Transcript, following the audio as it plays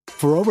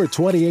For over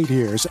 28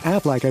 years,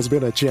 Aflac has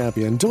been a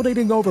champion,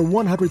 donating over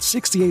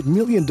 $168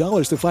 million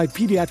to fight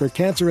pediatric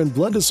cancer and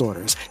blood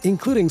disorders,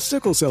 including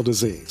sickle cell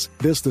disease.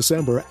 This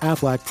December,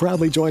 Aflac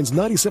proudly joins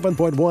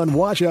 97.1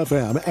 Wash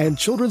FM and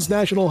Children's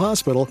National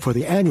Hospital for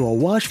the annual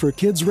Wash for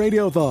Kids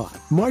Radiothon.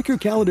 Mark your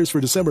calendars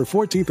for December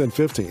 14th and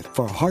 15th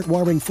for a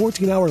heartwarming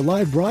 14-hour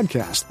live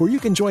broadcast where you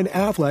can join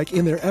Aflac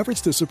in their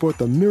efforts to support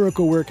the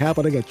miracle work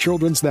happening at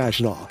Children's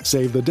National.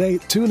 Save the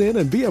date, tune in,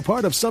 and be a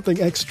part of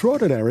something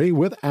extraordinary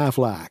with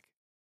Aflac.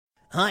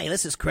 Hi,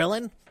 this is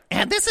Krillin.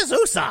 And this is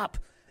Usopp.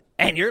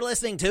 And you're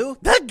listening to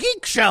The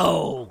Geek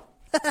Show.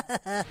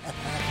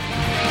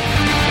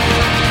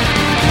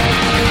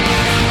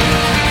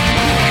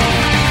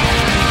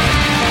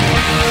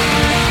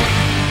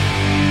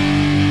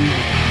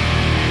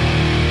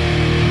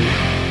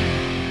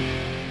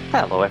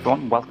 Hello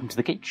everyone, welcome to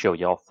The Geek Show,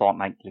 your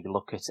fortnightly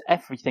look at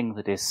everything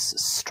that is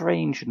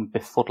strange and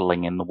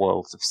befuddling in the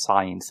worlds of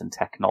science and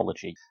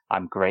technology.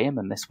 I'm Graham,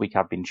 and this week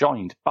I've been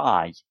joined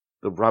by...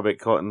 the rabbit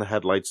caught in the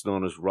headlights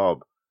known as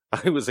Rob.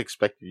 I was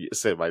expecting you to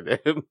say my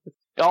name.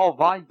 Oh,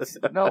 right.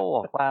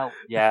 No, well,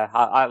 yeah,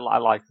 I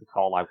like the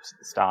call-out at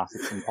the start.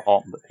 It's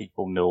important that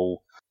people know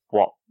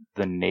what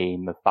the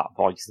name of that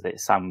voice that it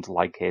sounds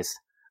like is.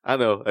 I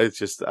know, it's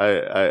just,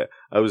 I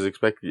was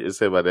expecting you to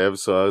say my name,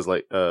 so I was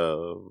like, I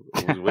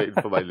was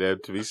waiting for my name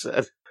to be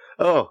said.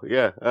 Oh,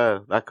 yeah,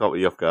 that caught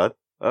me off guard.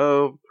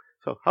 So,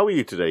 how are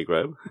you today,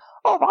 Graham?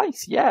 All right,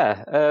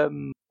 yeah.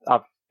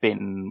 I've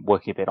been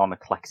working a bit on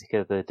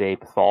Eclectica the day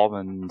before,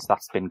 and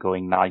that's been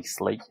going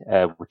nicely,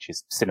 which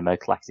is Cinema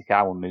Eclectica,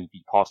 our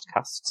movie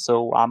podcast.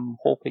 So I'm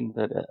hoping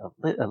that a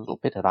little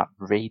bit of that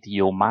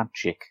radio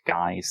magic,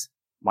 guys,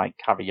 might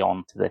carry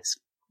on to this.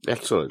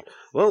 Excellent.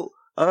 Well,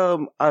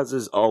 as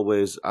is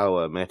always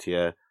our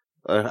métier,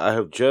 I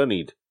have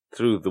journeyed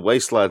through the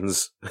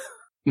wastelands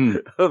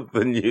of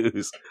the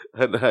news,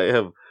 and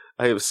I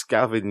have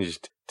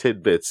scavenged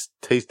tidbits,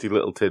 tasty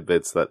little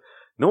tidbits that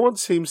no one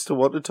seems to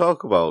want to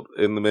talk about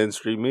in the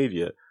mainstream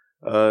media.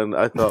 And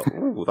I thought,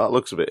 ooh, that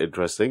looks a bit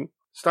interesting.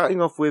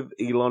 Starting off with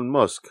Elon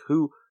Musk,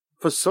 who,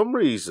 for some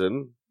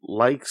reason,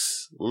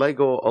 likes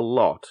Lego a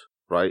lot,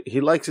 right?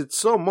 He likes it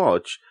so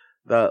much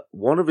that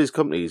one of his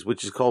companies,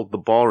 which is called The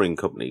Boring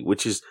Company,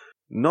 which is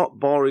not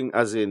boring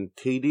as in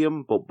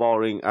tedium, but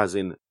boring as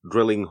in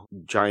drilling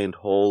giant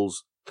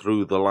holes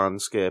through the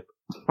landscape.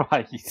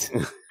 Right.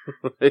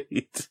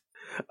 Right.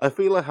 I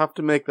feel I have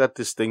to make that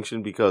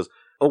distinction because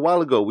a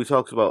while ago we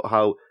talked about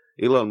how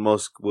Elon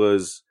Musk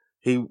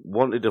he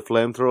wanted a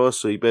flamethrower,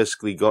 so he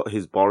basically got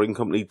his Boring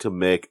Company to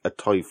make a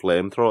toy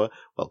flamethrower.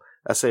 Well,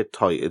 I say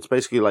toy, it's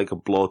basically like a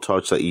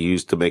blowtorch that you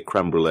use to make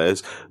creme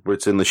brulees, but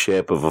it's in the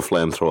shape of a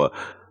flamethrower.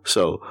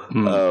 So,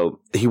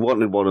 he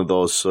wanted one of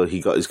those, so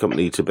he got his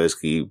company to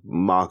basically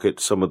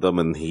market some of them,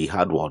 and he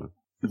had one.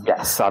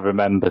 Yes, I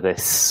remember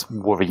this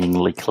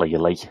worryingly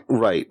clearly.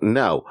 Right,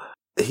 now,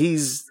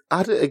 he's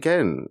at it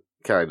again,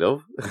 kind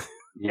of.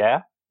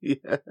 Yeah?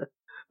 Yeah.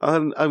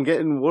 And I'm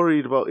getting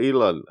worried about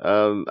Elon.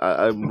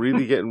 I'm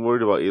really getting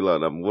worried about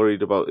Elon. I'm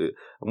worried about it.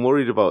 I'm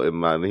worried about him,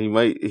 man. He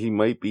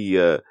might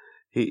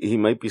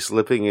be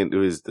slipping into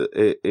his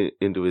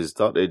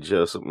dottage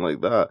or something like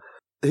that.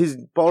 His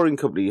Boring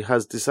Company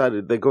has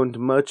decided they're going to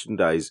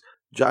merchandise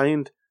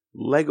giant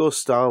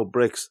Lego-style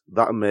bricks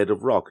that are made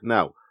of rock.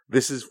 Now,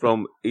 this is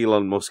from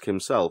Elon Musk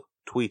himself,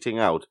 tweeting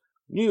out,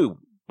 new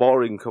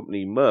Boring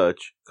Company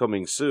merch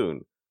coming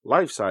soon.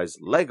 Life-size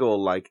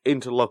Lego-like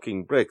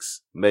interlocking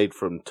bricks made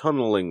from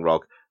tunneling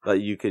rock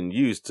that you can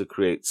use to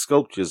create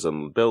sculptures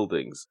and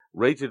buildings.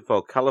 Rated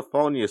for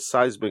California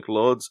seismic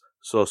loads,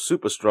 so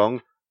super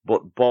strong,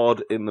 but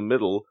bored in the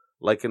middle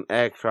like an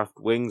aircraft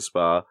wing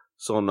spar,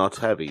 so not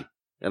heavy.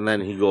 And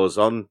then he goes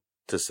on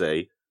to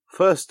say,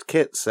 first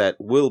kit set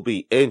will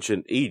be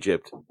ancient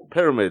Egypt,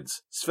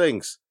 pyramids,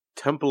 Sphinx,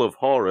 Temple of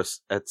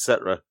Horus,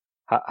 etc.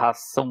 Has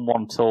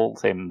someone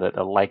told him that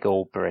a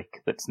Lego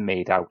brick that's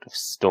made out of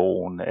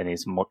stone and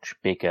is much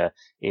bigger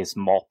is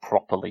more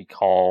properly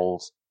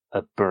called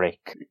a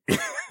brick? But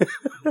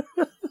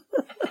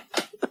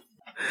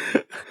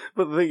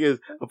the thing is,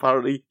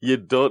 apparently you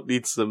don't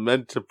need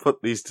cement to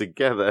put these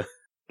together.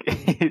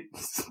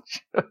 It's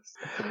just...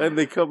 And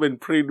they come in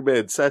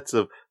pre-made sets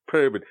of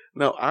pyramid.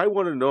 Now, I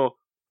want to know,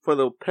 for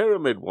the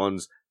pyramid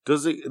ones,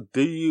 do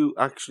you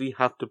actually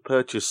have to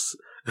purchase...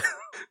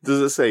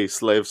 Does it say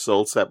slave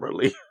sold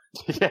separately?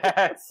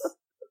 Yes.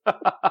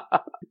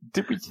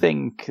 Do we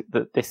think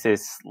that this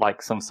is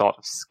like some sort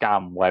of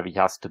scam where he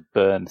has to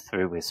burn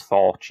through his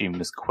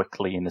fortune as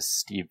quickly and as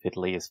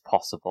stupidly as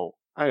possible?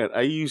 Hang on,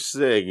 are you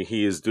saying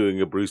he is doing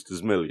a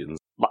Brewster's Millions?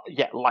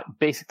 Like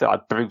basically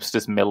like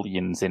Brewster's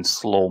Millions in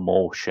slow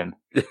motion.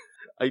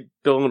 I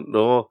don't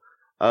know.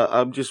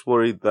 I'm just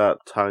worried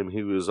that time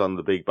he was on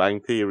The Big Bang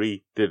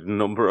Theory did a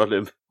number on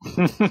him.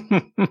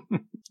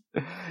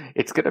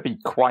 It's going to be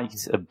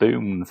quite a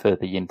boom for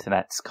the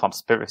internet's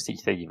conspiracy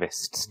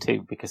theorists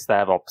too, because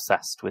they're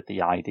obsessed with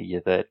the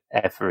idea that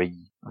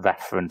every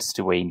reference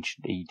to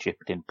ancient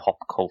Egypt in pop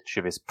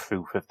culture is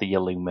proof of the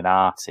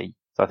Illuminati.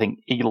 So I think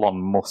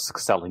Elon Musk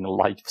selling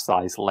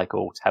life-size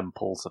Lego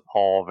temples of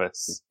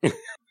Horus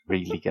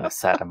really going to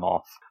set him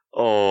off.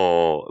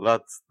 Oh,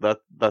 that's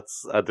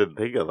I didn't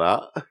think of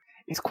that.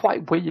 It's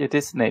quite weird,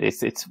 isn't it?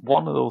 It's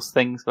one of those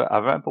things that I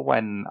remember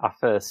when I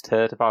first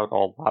heard about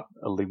all that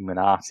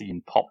Illuminati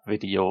and pop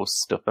videos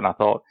stuff, and I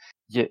thought,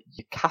 you're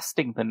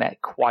casting the net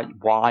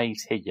quite wide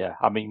here.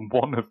 I mean,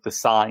 one of the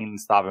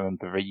signs that I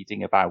remember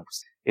reading about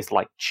is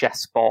like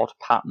chessboard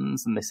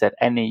patterns, and they said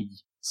any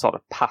sort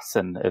of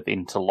pattern of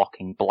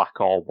interlocking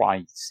black or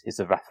white is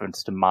a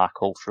reference to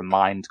Mark Ultra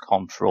mind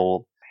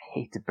control. I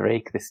hate to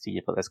break this to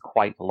you, but there's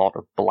quite a lot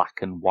of black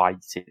and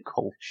white in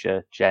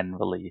culture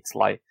generally. It's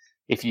like,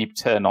 if you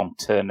turn on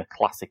Turner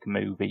Classic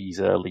Movies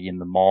early in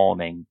the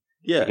morning,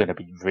 you're going to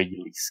be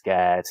really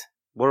scared.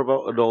 What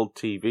about an old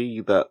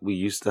TV that we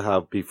used to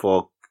have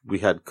before we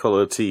had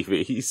colour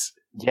TVs?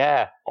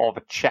 Yeah, or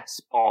the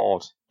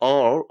chessboard.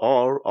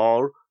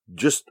 Or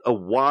just a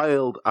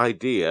wild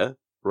idea,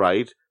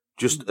 right?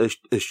 Just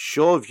a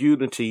show of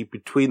unity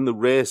between the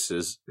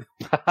races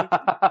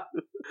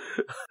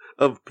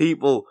of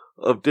people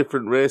of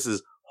different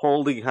races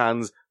holding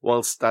hands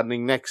while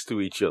standing next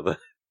to each other.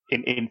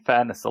 In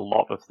fairness, a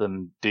lot of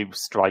them do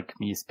strike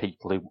me as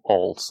people who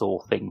also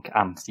think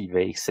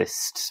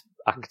anti-racist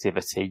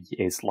activity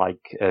is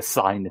like a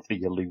sign of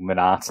the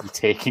Illuminati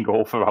taking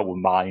over our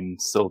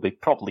minds, so they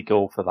probably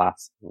go for that.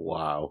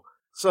 Wow.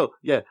 So,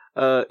 yeah,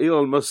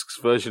 Elon Musk's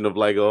version of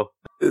Lego.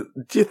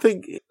 Do you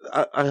think,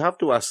 I have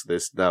to ask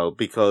this now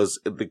because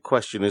the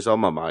question is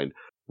on my mind.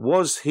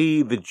 Was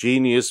he the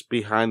genius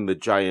behind the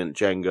giant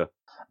Jenga?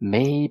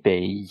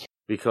 Maybe.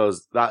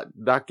 Because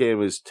that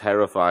game is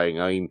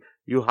terrifying. I mean,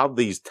 you have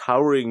these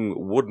towering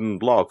wooden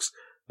blocks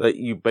that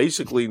you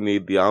basically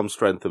need the arm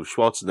strength of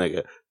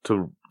Schwarzenegger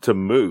to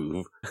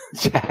move.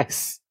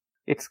 Yes.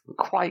 It's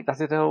quite, I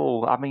don't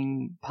know, I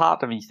mean,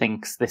 part of me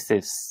thinks this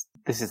is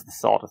the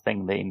sort of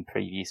thing that in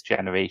previous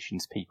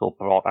generations people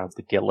brought out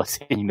the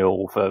guillotine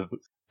over.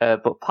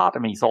 But part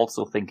of me is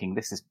also thinking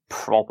this is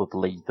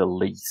probably the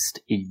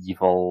least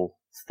evil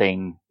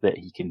thing that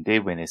he can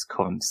do in his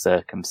current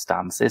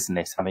circumstance, isn't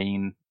it? I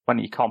mean, when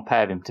you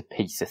compare him to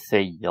Peter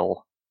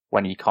Thiel,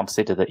 when you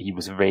consider that he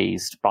was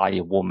raised by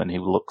a woman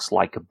who looks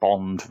like a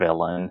Bond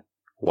villain.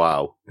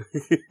 Wow.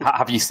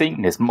 Have you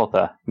seen his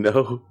mother?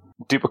 No.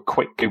 Do a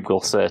quick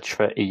Google search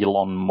for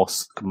Elon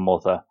Musk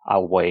mother.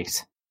 I'll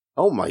wait.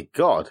 Oh my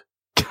god.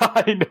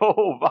 I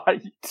know,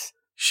 right?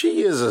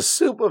 She is a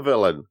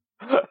supervillain.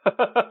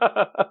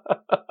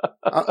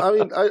 I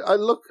mean, I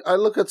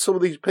look at some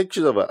of these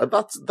pictures of her, and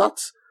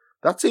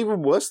that's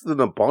even worse than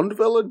a Bond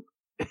villain.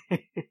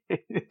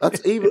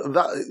 That's even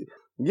that.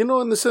 You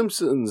know, in The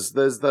Simpsons,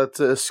 there's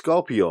that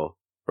Scorpio,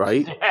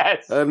 right?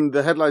 Yes. And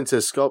the headline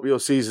says Scorpio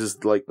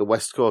seizes like the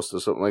West Coast or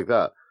something like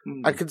that.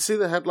 I can see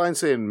the headline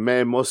saying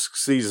Mayor Musk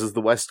seizes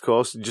the West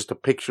Coast and just a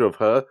picture of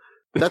her.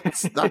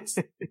 That's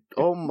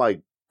oh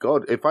my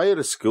god. If I had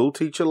a school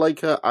teacher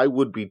like her, I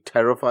would be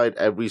terrified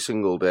every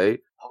single day.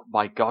 Oh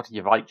my god,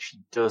 you're right. She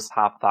does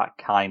have that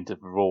kind of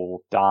raw,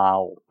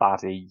 dull,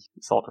 baddie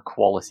sort of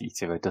quality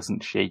to her,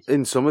 doesn't she?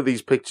 In some of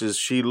these pictures,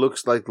 she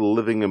looks like the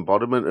living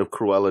embodiment of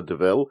Cruella de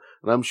Vil,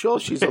 and I'm sure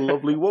she's a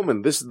lovely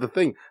woman. This is the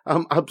thing.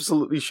 I'm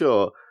absolutely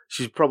sure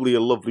she's probably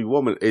a lovely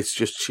woman. It's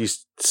just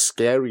she's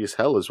scary as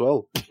hell as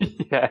well.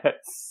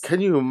 Yes.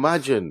 Can you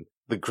imagine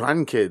the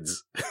grandkids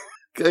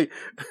going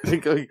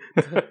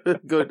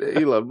to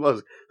Elon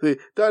Musk? Say,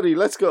 Daddy,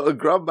 let's go to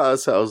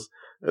Grandma's house.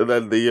 And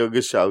then the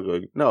youngest child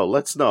going, no,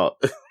 let's not.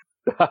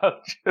 I'll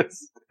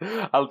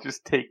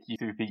just take you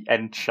to the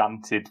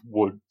enchanted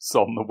woods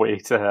on the way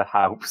to her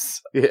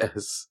house.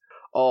 Yes.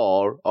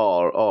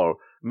 Or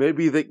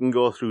maybe they can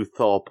go through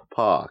Thorpe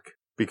Park,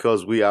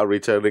 because we are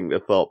returning to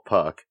Thorpe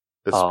Park,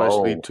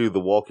 especially to the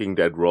Walking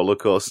Dead roller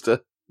coaster.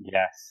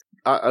 Yes.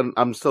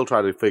 I'm still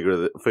trying to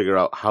figure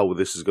out how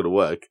this is going to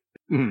work.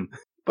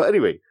 But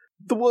anyway,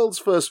 the world's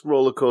first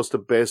roller coaster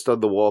based on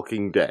The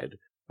Walking Dead.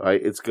 Right,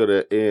 it's going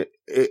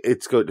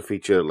to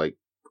feature like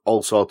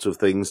all sorts of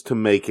things to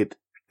make it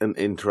an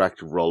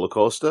interactive roller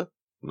coaster.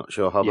 I'm not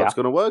sure how that's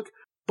going to work,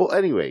 but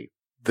anyway,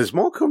 there's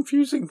more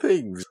confusing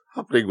things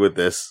happening with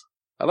this,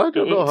 and I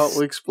don't know how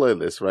to explain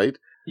this. Right?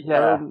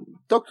 Yeah.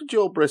 Dr.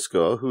 Joe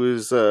Briscoe, who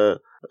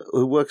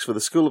works for the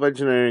School of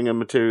Engineering and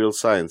Materials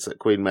Science at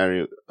Queen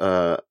Mary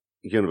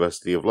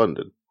University of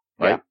London.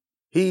 Right? Yeah.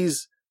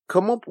 He's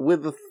come up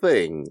with a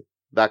thing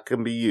that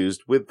can be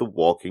used with the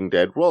Walking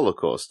Dead roller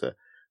coaster,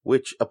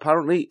 which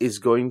apparently is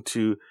going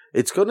to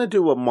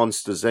do what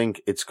Monsters Inc.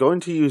 It's going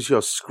to use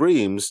your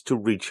screams to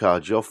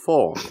recharge your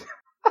phone.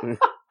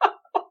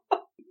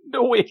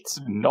 No, it's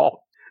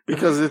not.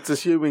 Because it's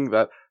assuming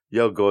that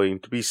you're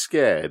going to be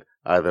scared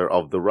either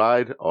of the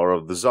ride or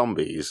of the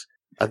zombies.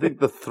 I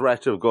think the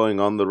threat of going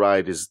on the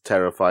ride is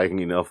terrifying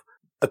enough.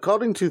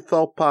 According to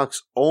Thorpe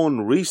Park's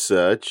own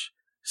research,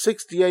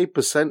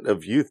 68%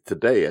 of youth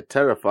today are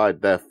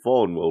terrified their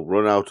phone will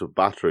run out of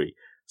battery.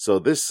 So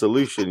this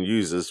solution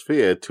uses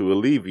fear to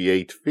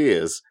alleviate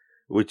fears,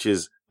 which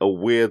is a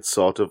weird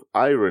sort of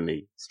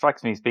irony.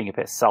 Strikes me as being a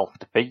bit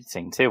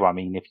self-defeating too. I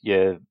mean, if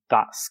you're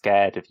that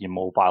scared of your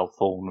mobile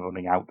phone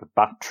running out of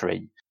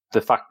battery,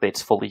 the fact that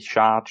it's fully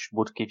charged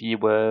would give you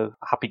a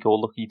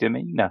happy-go-lucky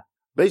demeanour.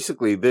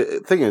 Basically,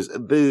 the thing is,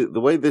 the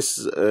way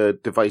this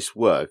device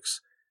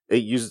works,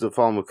 it uses a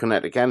form of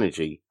kinetic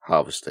energy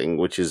harvesting,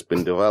 which has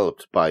been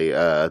developed by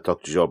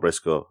Dr. Joe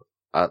Briscoe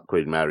at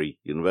Queen Mary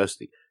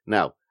University.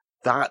 Now,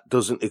 that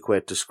doesn't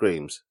equate to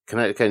screams.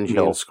 Kinetic energy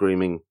and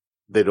screaming,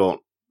 they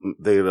don't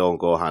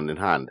go hand in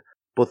hand.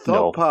 But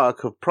Thorpe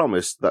Park have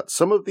promised that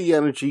some of the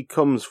energy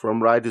comes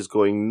from riders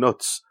going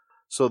nuts.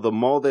 So the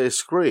more they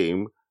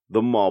scream,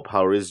 the more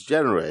power is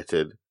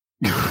generated.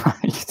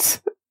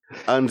 Right.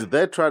 And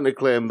they're trying to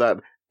claim that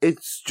it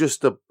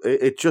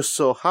just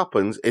so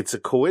happens, it's a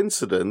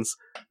coincidence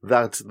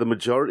that the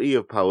majority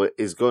of power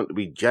is going to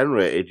be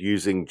generated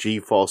using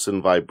G-force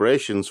and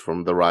vibrations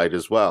from the ride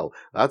as well.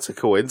 That's a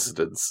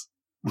coincidence.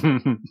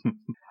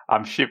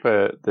 I'm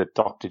sure that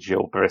Dr.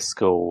 Joe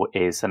Briscoe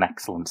is an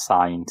excellent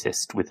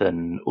scientist with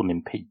an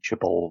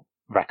unimpeachable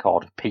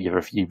record of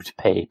peer-reviewed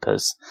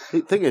papers.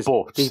 The thing is,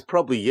 he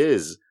probably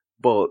is,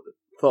 but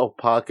Thorpe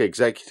Park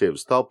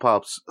executives, Thorpe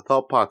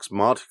Park's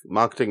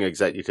marketing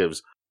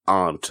executives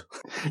aren't.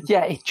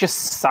 Yeah, it just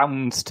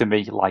sounds to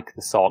me like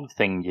the sort of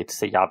thing you'd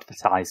see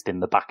advertised in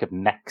the back of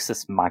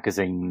Nexus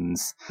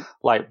magazines.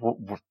 Like,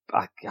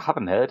 I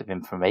haven't heard of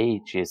him from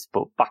ages,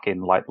 but back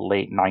in like the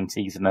late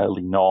 90s and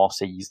early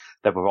noughties,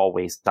 there were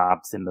always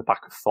ads in the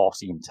back of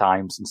 14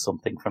 Times and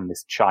something from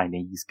this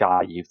Chinese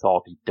guy who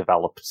thought he'd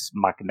developed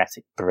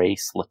magnetic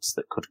bracelets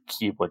that could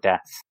cure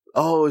death.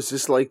 Oh, is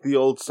this like the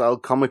old style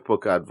comic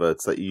book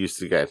adverts that you used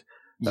to get?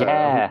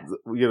 Yeah.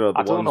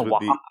 I don't know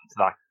what happened to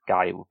that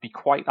guy. It would be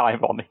quite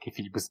ironic if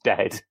he was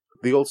dead.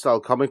 The old style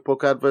comic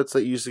book adverts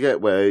that you used to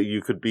get where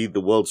you could be the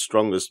world's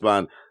strongest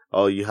man,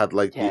 or you had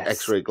like the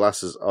X-ray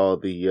glasses, or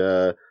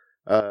the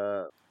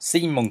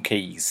sea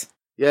monkeys.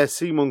 Yeah,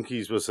 sea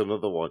monkeys was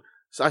another one.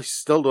 So I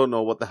still don't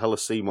know what the hell a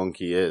sea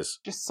monkey is.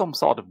 Just some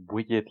sort of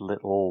weird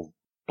little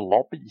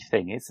blobby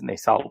thing, isn't it?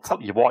 So I'll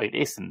tell you what it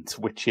isn't,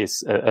 which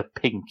is a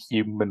pink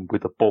human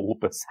with a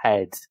bulbous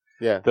head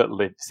that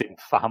lives in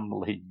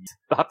families.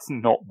 That's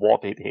not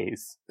what it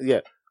is.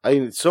 Yeah, I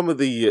mean, some of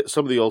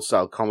the old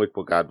style comic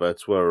book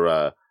adverts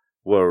were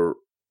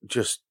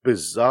just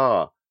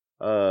bizarre.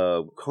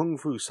 Kung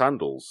Fu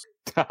sandals.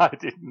 I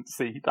didn't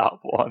see that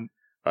one.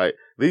 Right,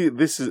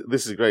 this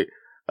is great.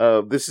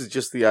 This is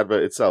just the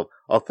advert itself.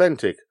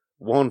 Authentic,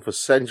 worn for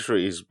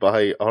centuries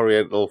by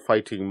Oriental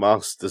fighting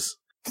masters.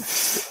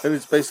 And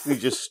it's basically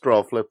just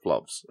straw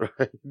flip-flops,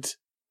 right?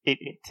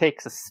 It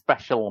takes a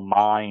special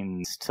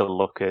mind to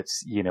look at,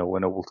 an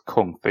old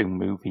kung fu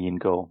movie and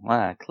go,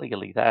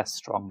 clearly they're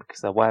strong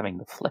because they're wearing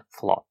the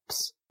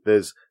flip-flops.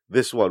 There's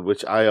this one,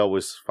 which I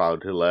always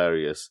found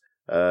hilarious.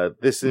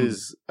 This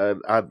is an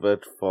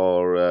advert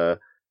for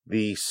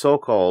the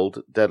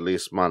so-called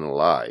deadliest man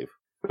alive.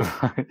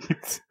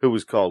 Right. Who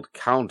was called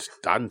Count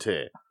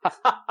Dante.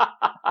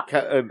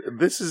 And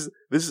this is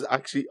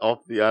actually off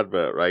the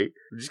advert, right?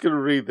 I'm just going to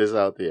read this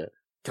out here.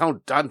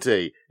 Count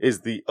Dante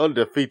is the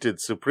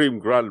undefeated Supreme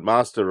Grand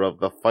Master of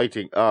the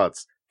fighting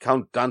arts.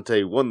 Count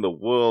Dante won the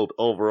World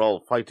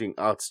Overall Fighting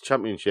Arts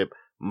Championship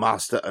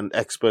Master and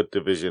Expert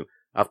Division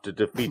after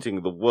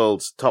defeating the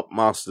world's top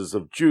masters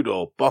of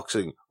judo,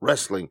 boxing,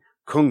 wrestling,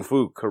 kung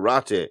fu,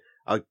 karate,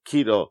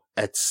 aikido,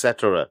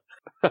 etc.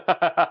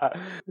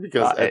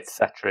 Because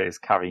etc. is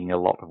carrying a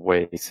lot of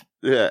weight.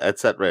 Yeah,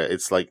 etc.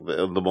 It's like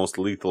the most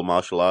lethal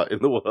martial art in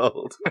the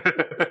world.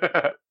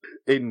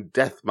 In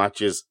death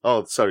matches.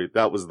 Oh, sorry,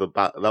 that was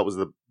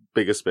the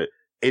biggest bit.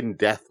 In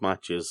death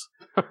matches.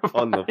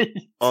 Right.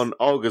 On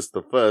August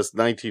the 1st,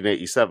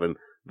 1987,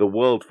 the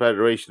World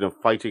Federation of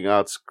Fighting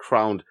Arts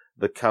crowned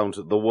the Count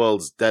the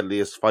world's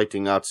deadliest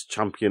fighting arts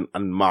champion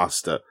and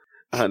master.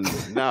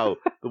 And now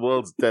the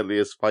world's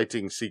deadliest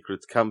fighting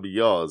secrets can be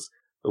yours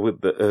with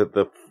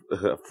the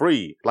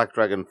free Black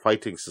Dragon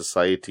Fighting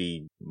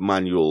Society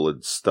manual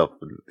and stuff.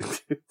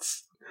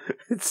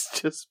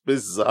 It's just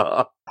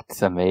bizarre.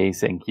 That's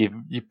amazing.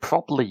 You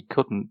probably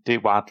couldn't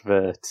do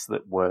adverts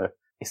that were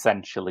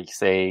essentially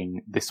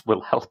saying this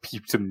will help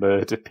you to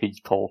murder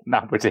people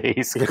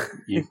nowadays.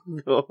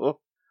 No.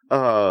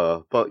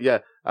 But yeah,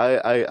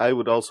 I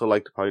would also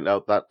like to point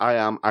out that I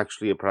am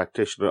actually a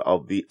practitioner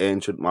of the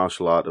ancient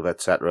martial art of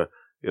etc.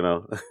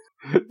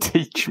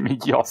 Teach me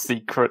your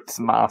secrets,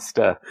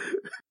 master.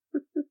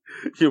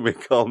 You may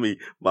call me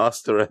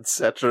master,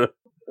 etc.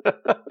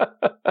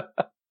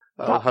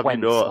 That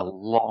went a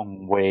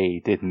long way,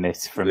 didn't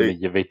it, from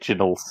the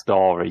original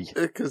story?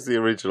 Because the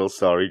original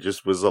story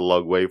just was a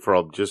long way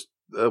from just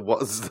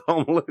what's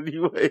normal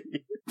anyway.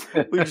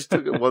 We just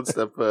took it one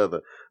step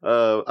further.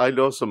 I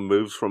know some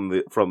moves from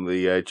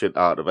the ancient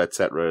art of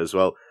etc. as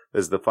well.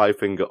 There's the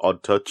 5-finger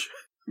odd touch.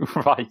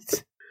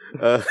 Right.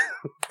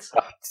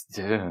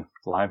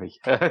 Blimey.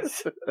 I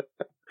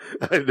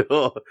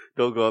know.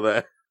 Don't go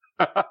there.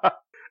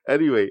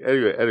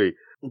 Anyway.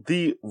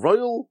 The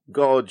Royal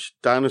Gorge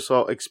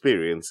Dinosaur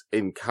Experience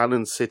in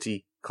Cannon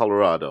City,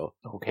 Colorado.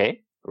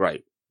 Okay.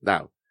 Right.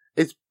 Now,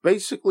 It's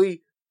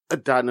basically a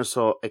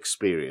dinosaur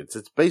experience.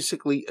 It's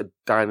basically a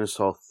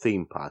dinosaur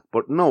theme park.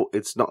 But no,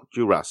 it's not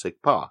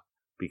Jurassic Park,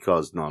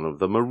 because none of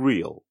them are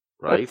real,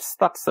 right?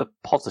 That's a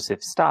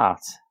positive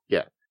start.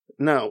 Yeah.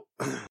 Now,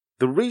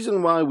 the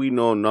reason why we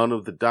know none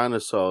of the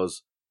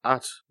dinosaurs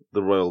at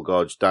the Royal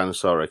Gorge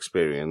Dinosaur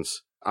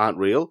Experience aren't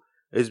real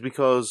is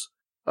because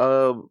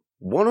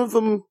one of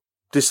them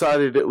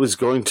decided it was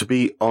going to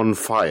be on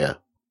fire,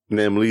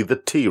 namely the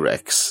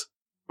T-Rex.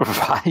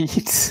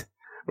 Right.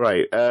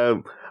 Right.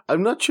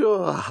 I'm not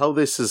sure how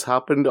this has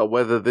happened or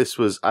whether this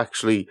was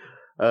actually...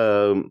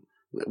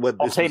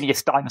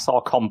 Spontaneous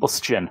dinosaur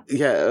combustion.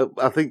 Yeah,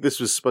 I think this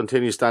was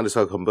spontaneous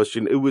dinosaur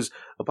combustion. It was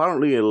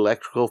apparently an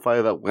electrical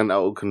fire that went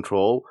out of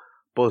control,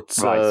 but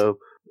Right.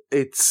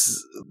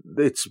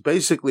 It's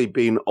basically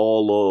been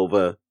all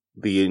over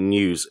the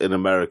news in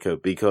America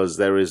because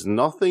there is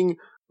nothing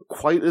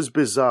quite as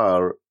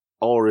bizarre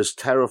or as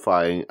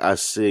terrifying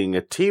as seeing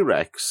a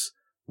T-Rex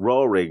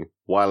roaring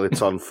while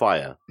it's on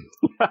fire.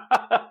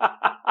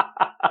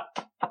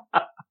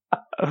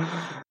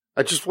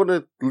 I just want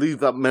to leave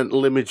that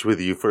mental image with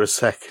you for a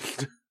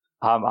second.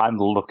 I'm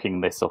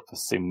looking this up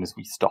as soon as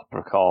we stop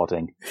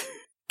recording.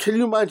 Can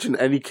you imagine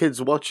any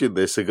kids watching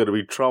this are going to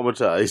be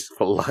traumatized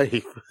for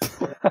life?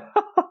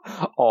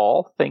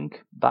 Or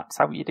think that's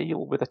how you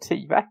deal with a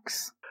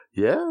T-Rex.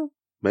 Yeah,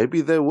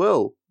 maybe they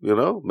will,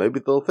 Maybe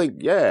they'll think,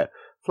 yeah,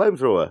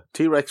 flamethrower,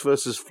 T-Rex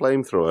versus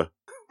flamethrower.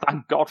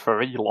 Thank God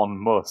for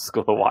Elon Musk,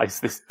 otherwise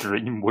this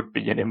dream would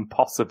be an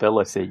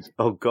impossibility.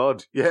 Oh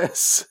God,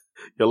 yes.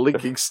 You're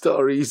linking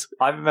stories.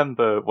 I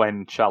remember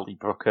when Charlie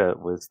Brooker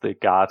was the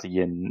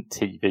Guardian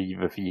TV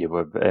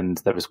reviewer, and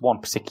there was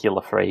one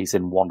particular phrase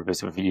in one of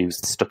his reviews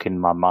that stuck in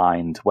my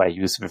mind, where he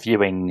was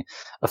reviewing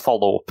a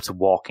follow-up to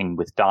Walking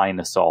with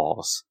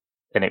Dinosaurs,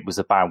 and it was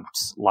about,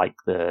 like,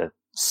 the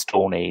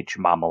Stone Age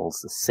mammals,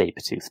 the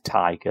saber-toothed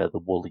tiger, the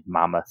woolly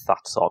mammoth,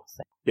 that sort of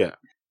thing. Yeah.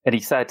 And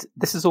he said,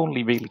 this is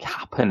only really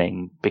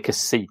happening because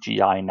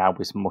CGI now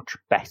is much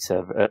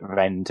better at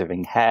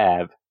rendering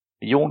hair.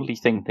 The only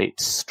thing that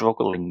it's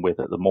struggling with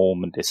at the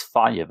moment is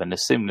fire, and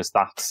as soon as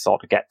that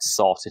sort of gets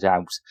sorted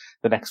out,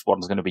 the next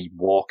one's going to be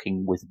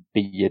walking with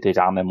bearded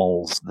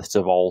animals that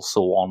are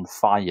also on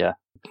fire.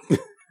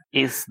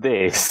 Is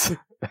this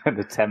an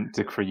attempt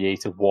to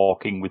create a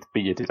walking with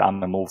bearded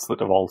animals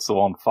that are also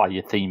on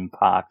fire theme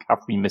park?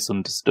 Have we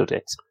misunderstood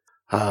it?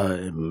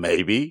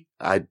 Maybe.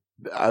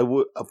 I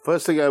would.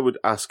 First thing I would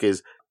ask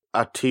is,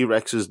 are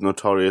T-Rexes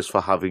notorious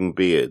for having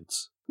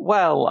beards?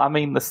 Well, I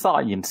mean, the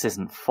science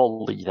isn't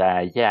fully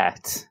there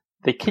yet.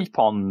 They keep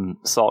on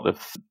sort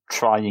of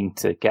trying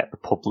to get the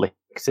public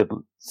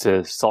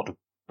to sort of,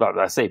 well,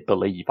 I say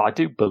believe. I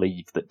do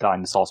believe that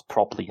dinosaurs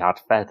probably had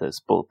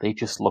feathers, but they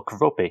just look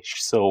rubbish.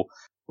 So,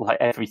 like,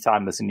 every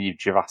time there's a new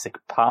Jurassic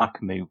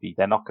Park movie,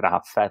 they're not going to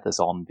have feathers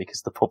on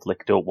because the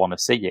public don't want to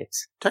see it.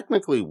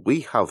 Technically,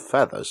 we have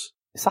feathers.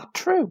 Is that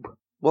true?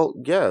 Well,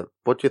 yeah.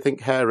 What do you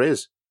think hair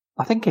is?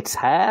 I think it's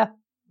hair.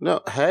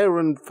 No, hair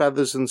and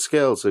feathers and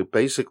scales are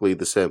basically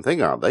the same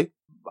thing, aren't they?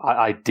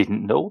 I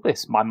didn't know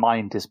this. My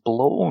mind is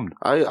blown.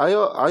 I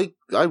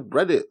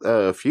read it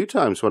a few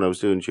times when I was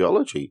doing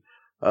geology.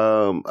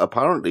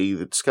 Apparently,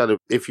 it's kind of,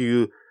 if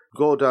you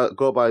go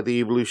by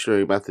the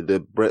evolutionary method,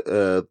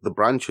 the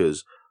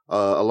branches,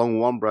 along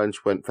one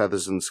branch went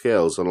feathers and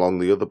scales, and along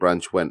the other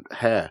branch went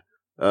hair.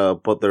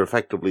 But they're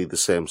effectively the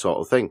same sort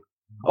of thing.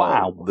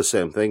 Wow. The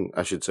same thing,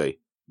 I should say.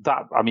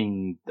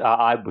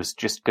 I was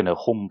just going to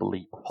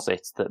humbly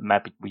posit that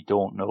maybe we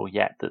don't know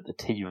yet that the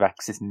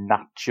T-Rex's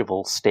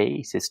natural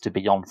state is to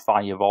be on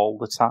fire all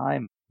the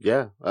time.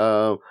 Yeah.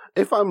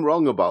 If I'm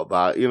wrong about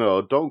that,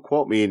 don't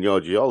quote me in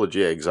your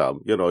geology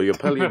exam, your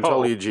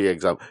paleontology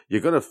exam.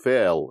 You're going to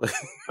fail.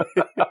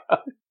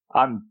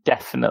 I'm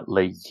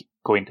definitely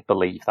going to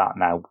believe that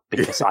now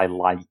because I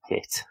like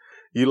it.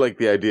 You like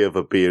the idea of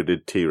a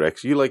bearded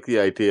T-Rex. You like the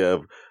idea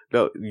of...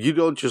 No, you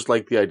don't just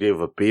like the idea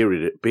of a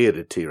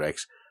bearded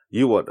T-Rex.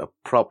 You want a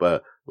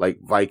proper, like,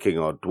 Viking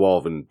or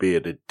Dwarven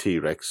bearded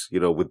T-Rex,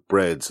 with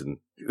braids and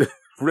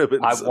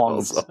ribbons. I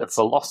want a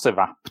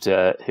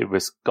velociraptor who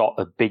has got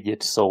a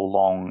beard so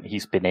long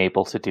he's been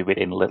able to do it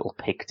in little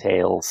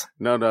pigtails.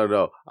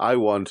 No. I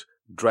want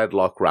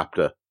Dreadlock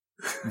Raptor.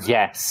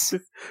 Yes.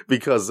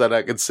 Because then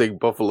I can sing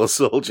Buffalo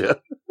Soldier.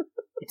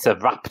 It's a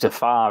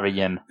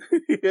Raptafarian.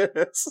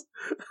 Yes.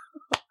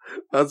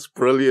 That's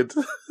brilliant.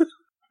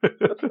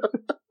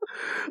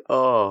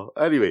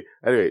 Anyway,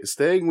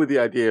 staying with the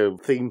idea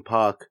of theme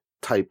park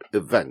type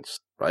events,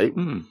 right?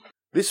 Mm.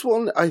 This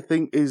one, I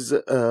think, is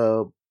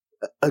a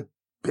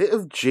bit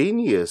of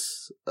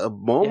genius, a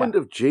moment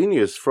of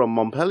genius from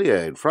Montpellier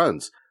in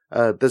France.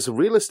 There's a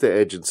real estate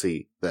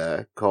agency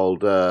there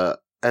called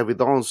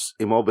Evidence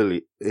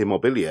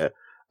Immobilier,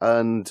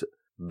 and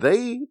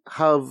they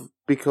have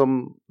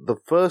become the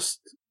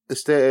first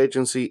estate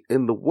agency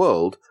in the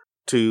world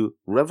to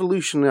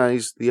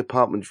revolutionize the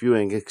apartment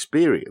viewing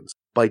experience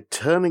by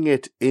turning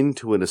it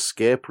into an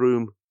escape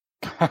room.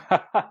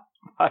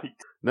 Right.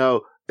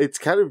 Now, it's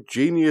kind of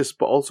genius,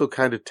 but also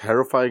kind of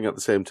terrifying at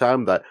the same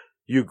time that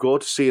you go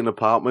to see an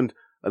apartment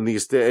and the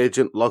estate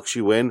agent locks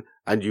you in,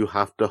 and you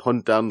have to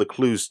hunt down the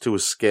clues to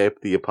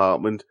escape the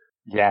apartment.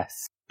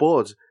 Yes.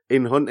 But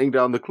in hunting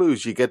down the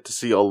clues, you get to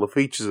see all the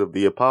features of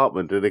the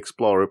apartment and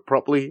explore it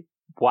properly.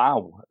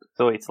 Wow.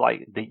 So it's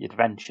like the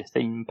adventure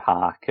theme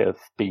park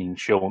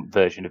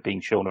version of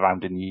being shown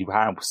around a new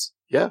house.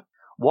 Yeah.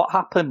 What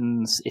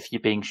happens if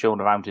you're being shown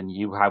around a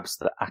new house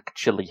that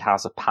actually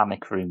has a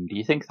panic room? Do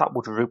you think that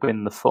would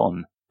ruin the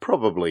fun?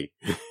 Probably.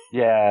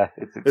 Yeah,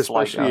 it's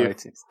like,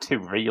 it's too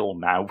real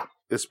now.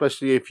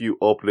 Especially if you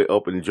open it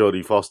up and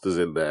Jodie Foster's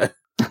in there.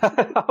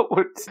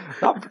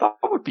 that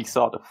would be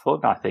sort of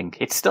fun, I think.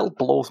 It still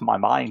blows my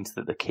mind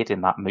that the kid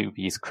in that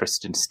movie is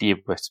Kristen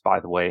Stewart, by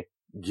the way.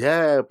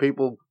 Yeah,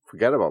 people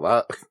forget about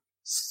that.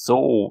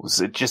 So,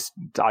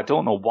 I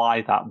don't know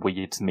why that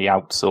weirds me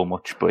out so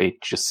much, but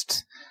it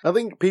just... I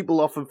think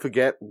people often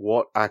forget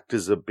what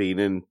actors have been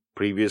in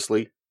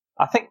previously.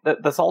 I think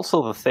that there's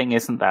also the thing,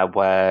 isn't there,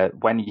 where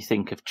when you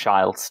think of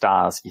child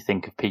stars, you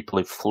think of people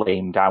who've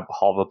flamed out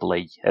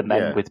horribly, and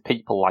then with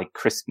people like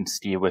Kristen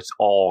Stewart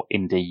or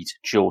indeed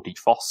Jodie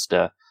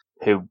Foster,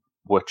 who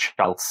were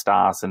child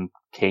stars and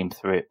came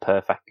through it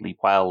perfectly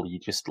well, you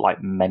just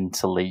like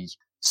mentally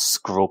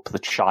scrub the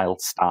child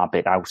star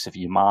bit out of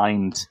your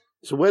mind.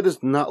 So where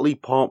does Natalie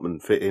Portman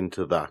fit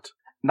into that?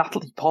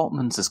 Natalie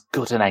Portman's as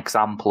good an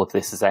example of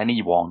this as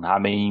anyone. I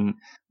mean,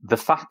 the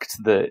fact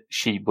that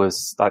she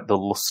was like the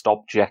lust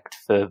object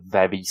for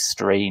very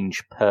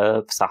strange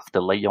pervs after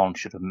Leon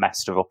should have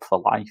messed her up for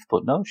life,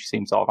 but no, she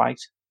seems all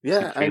right.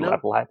 Yeah, I know.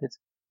 Level-headed.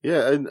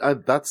 Yeah, and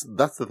that's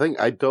the thing.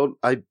 I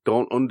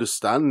don't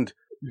understand.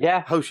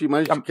 Yeah, how she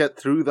managed to get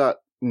through that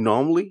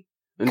normally.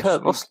 And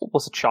Kurt Russell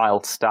was a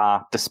child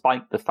star,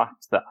 despite the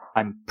fact that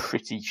I'm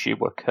pretty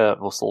sure Kurt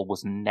Russell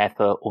was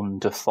never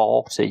under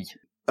 40.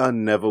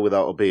 And never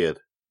without a beard.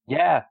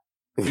 Yeah,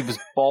 he was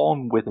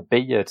born with a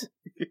beard.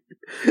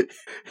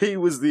 He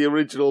was the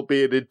original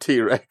bearded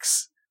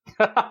T-Rex.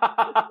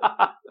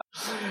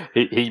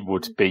 He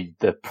would be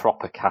the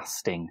proper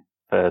casting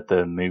for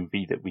the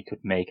movie that we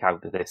could make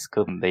out of this,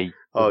 couldn't he?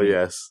 Oh,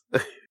 yes.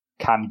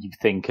 Can you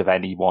think of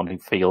anyone who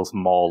feels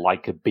more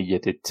like a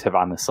bearded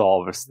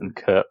Tyrannosaurus than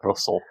Kurt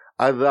Russell?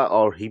 Either that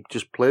or he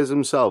just plays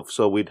himself,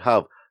 so we'd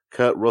have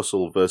Kurt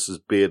Russell versus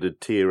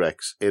bearded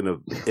T-Rex in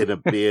a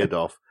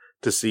beard-off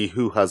to see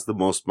who has the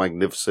most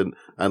magnificent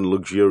and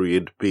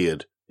luxuriant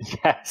beard.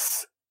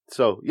 Yes.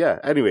 So, yeah,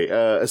 anyway,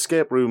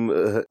 escape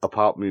room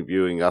apartment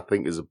viewing, I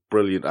think, is a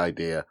brilliant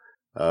idea.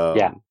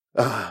 Yeah.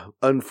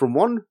 And from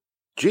one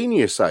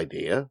genius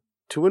idea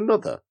to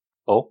another.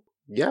 Oh?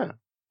 Yeah.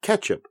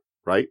 Ketchup,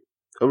 right?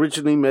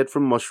 Originally made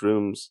from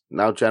mushrooms,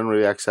 now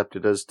generally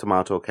accepted as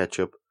tomato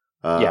ketchup.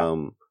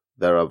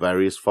 There are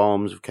various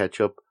forms of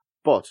ketchup,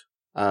 but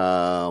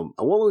a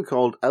woman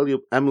called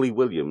Emily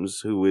Williams,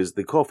 who is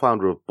the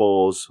co-founder of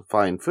Bo's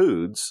Fine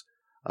Foods,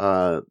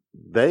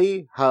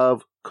 they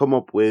have come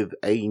up with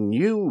a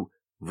new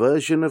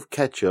version of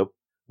ketchup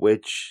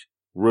which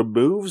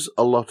removes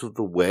a lot of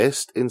the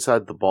waste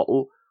inside the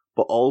bottle,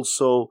 but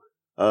also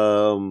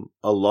a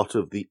lot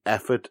of the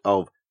effort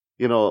of,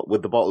 you know,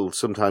 with the bottle,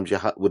 sometimes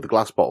with the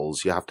glass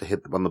bottles, you have to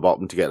hit them on the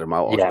bottom to get them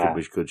out of the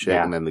rubbish good shape,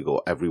 and then they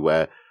go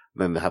everywhere.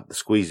 And then they have the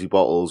squeezy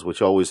bottles,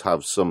 which always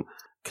have some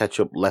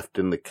ketchup left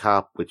in the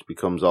cap, which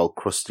becomes all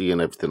crusty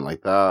and everything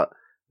like that.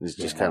 It's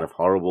just kind of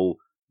horrible.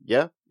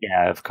 Yeah?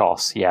 Yeah, of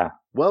course, yeah.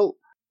 Well,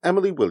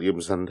 Emily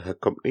Williams and her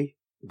company,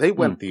 they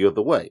went the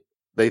other way.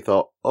 They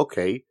thought,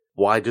 okay,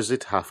 why does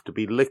it have to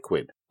be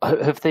liquid?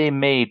 Have they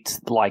made,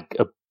 like,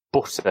 a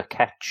butter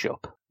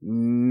ketchup?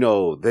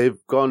 No, they've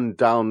gone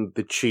down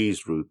the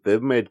cheese route.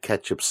 They've made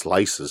ketchup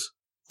slices.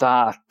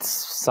 That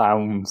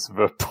sounds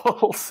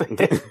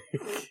repulsive.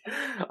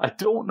 I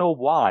don't know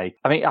why.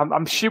 I mean,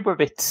 I'm sure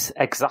it's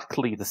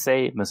exactly the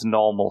same as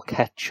normal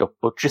ketchup,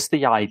 but just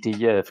the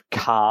idea of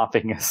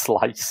carving a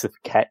slice of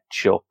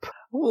ketchup.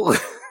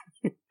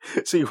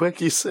 See, when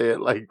you say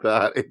it like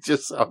that, it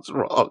just sounds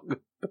wrong.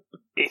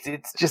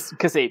 It's just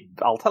because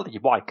I'll tell you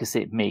why, because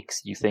it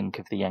makes you think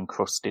of the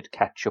encrusted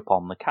ketchup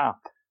on the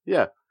cap.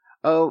 Yeah.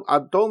 I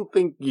don't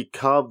think you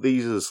carve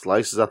these as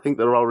slices. I think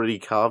they're already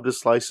carved as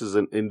slices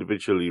and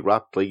individually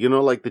wrapped. Like, you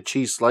know, like the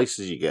cheese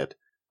slices you get.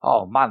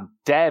 Oh man,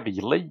 Dairy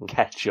Lee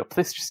ketchup.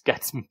 This just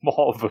gets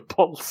more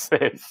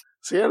repulsive.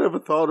 See, I never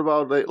thought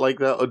about it like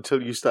that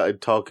until you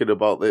started talking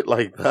about it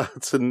like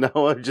that, and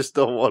now I just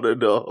don't want to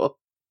know.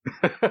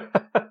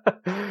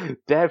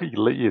 Dairy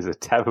Lee is a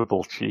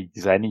terrible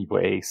cheese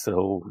anyway,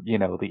 so, you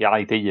know, the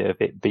idea of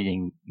it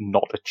being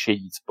not a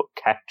cheese but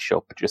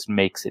ketchup just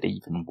makes it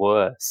even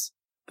worse.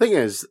 Thing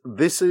is,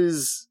 this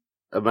is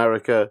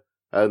America,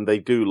 and they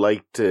do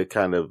like to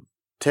kind of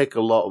take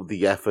a lot of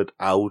the effort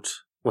out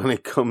when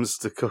it comes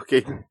to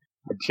cooking.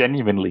 I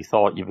genuinely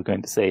thought you were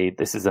going to say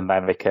this is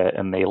America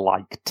and they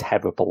like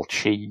terrible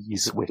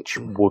cheese, which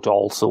would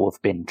also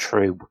have been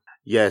true.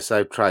 Yes,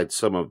 I've tried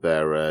some of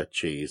their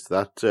cheese.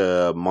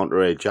 That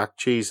Monterey Jack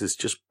cheese is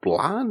just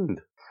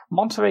bland.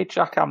 Monterey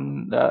Jack,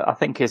 I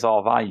think, is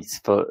all right,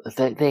 but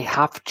they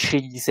have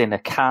cheese in a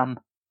can.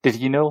 Did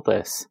you know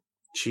this?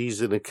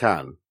 Cheese in a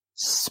can?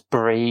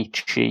 Spray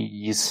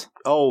cheese.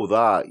 Oh,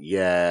 that.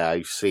 Yeah,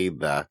 I've seen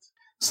that.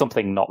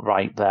 Something not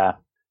right there.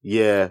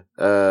 Yeah,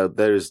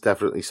 there is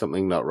definitely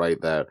something not right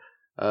there.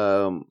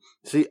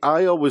 See,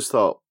 I always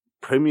thought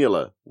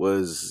Primula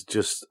was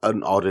just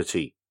an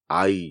oddity.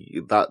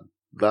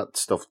 That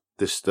stuff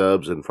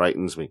disturbs and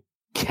frightens me.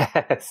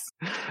 Yes.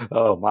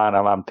 Oh man,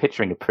 I'm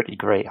picturing a pretty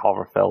great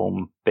horror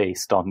film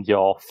based on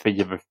your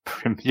fear of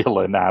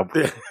Primula now.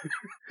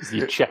 As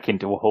you check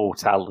into a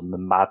hotel and the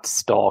mad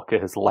stalker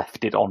has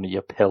left it on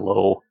your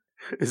pillow.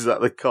 Is that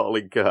the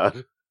calling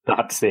card?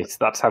 That's it.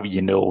 That's how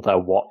you know they're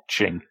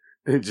watching.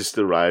 It just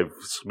arrived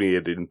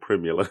smeared in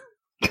Primula.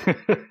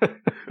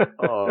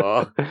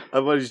 Oh,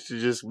 I managed to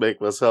just make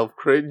myself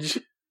cringe.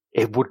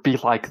 It would be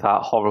like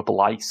that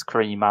horrible ice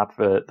cream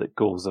advert that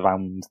goes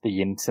around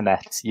the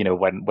internet, you know,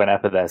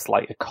 whenever there's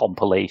like a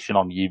compilation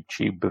on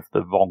YouTube of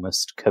the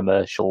wrongest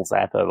commercials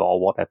ever or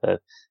whatever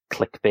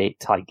clickbait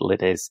title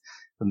it is.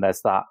 And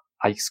there's that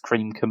ice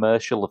cream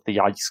commercial of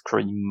the ice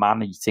cream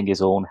man eating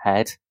his own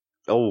head.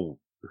 Oh,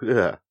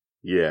 yeah.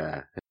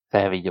 Yeah.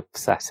 Very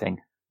upsetting.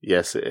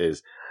 Yes, it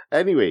is.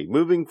 Anyway,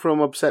 moving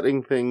from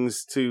upsetting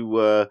things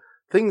to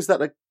things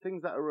that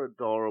are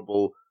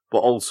adorable, but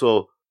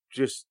also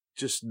just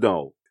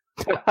no.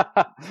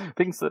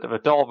 Things that are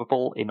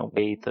adorable in a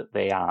way that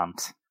they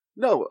aren't.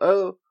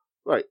 No,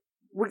 right.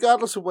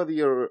 Regardless of whether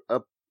you're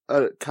a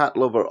cat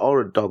lover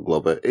or a dog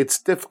lover,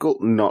 it's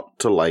difficult not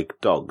to like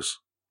dogs,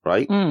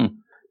 right?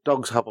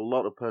 Dogs have a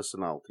lot of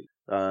personality.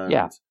 And,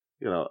 yeah.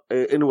 You know,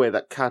 in a way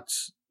that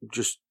cats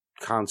just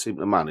can't seem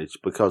to manage,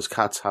 because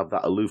cats have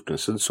that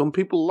aloofness. And some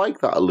people like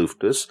that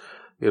aloofness,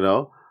 you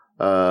know.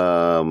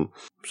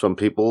 Some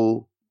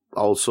people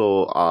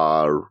also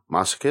are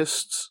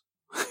masochists.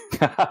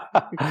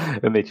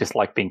 And they just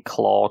like being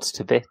clawed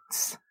to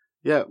bits.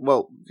 Yeah,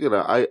 well, you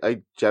know,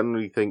 I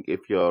generally think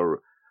if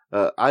you're...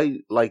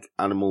 I like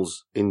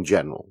animals in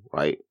general,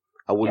 right?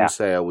 I wouldn't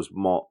say I was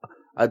more...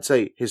 I'd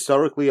say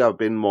historically I've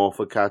been more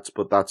for cats,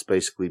 but that's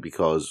basically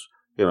because,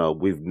 you know,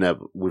 we've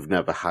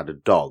never had a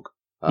dog.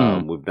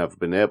 We've never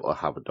been able to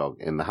have a dog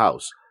in the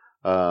house.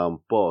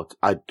 But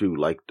I do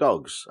like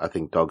dogs. I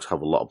think dogs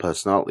have a lot of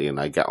personality, and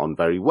I get on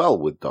very well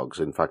with dogs.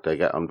 In fact, I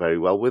get on very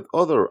well with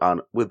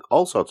with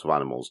all sorts of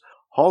animals.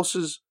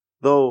 Horses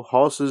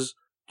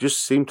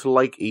just seem to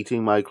like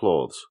eating my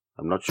clothes.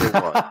 I'm not sure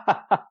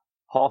why.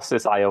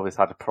 Horses I always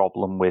had a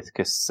problem with,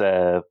 because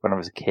when I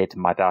was a kid,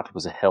 my dad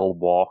was a hill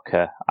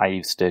walker. I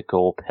used to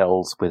go up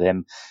hills with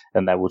him,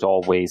 and there would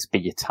always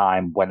be a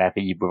time whenever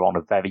you were on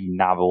a very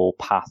narrow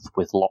path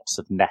with lots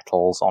of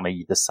nettles on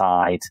either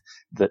side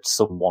that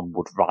someone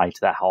would ride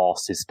their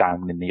horses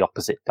down in the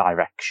opposite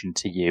direction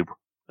to you.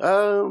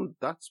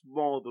 That's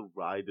more the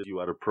riders you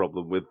had a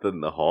problem with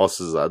than the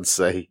horses, I'd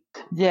say.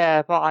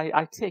 Yeah, but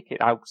I take it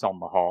out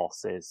on the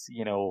horses.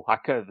 You know, I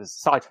could,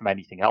 aside from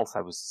anything else, I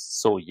was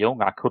so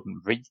young I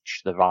couldn't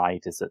reach the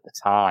riders at the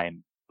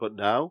time. But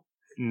now?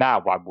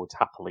 Now I would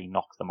happily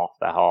knock them off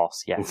their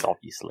horse, yes,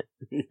 obviously.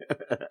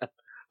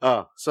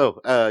 Yeah.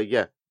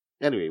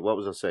 Anyway, what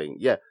was I saying?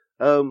 Yeah,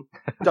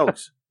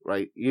 dogs,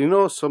 right? You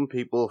know, some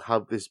people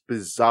have this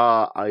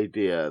bizarre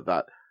idea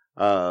that,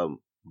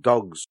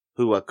 dogs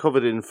who are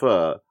covered in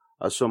fur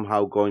are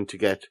somehow going to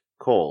get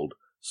cold,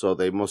 so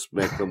they must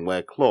make them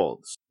wear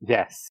clothes.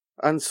 Yes.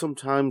 And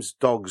sometimes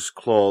dogs'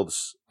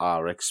 clothes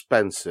are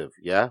expensive,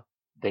 yeah?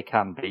 They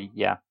can be,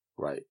 yeah.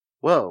 Right.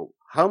 Well,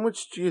 how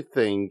much do you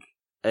think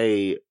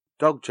a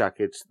dog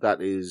jacket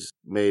that is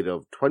made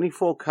of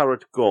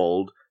 24-karat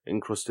gold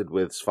encrusted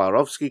with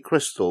Swarovski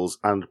crystals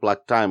and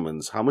black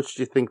diamonds, how much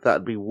do you think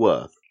that'd be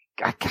worth?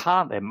 I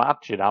can't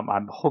imagine.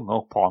 I'm hung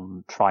up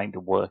on trying to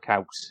work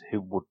out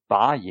who would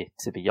buy it,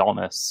 to be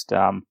honest.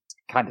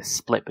 Kind of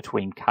split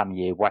between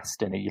Kanye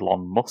West and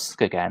Elon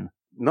Musk again.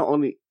 Not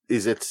only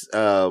is it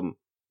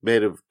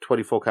made of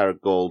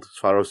 24-karat gold,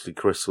 Swarovski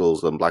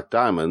crystals, and black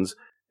diamonds,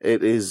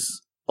 it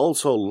is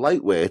also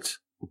lightweight,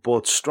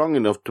 but strong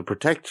enough to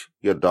protect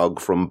your dog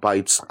from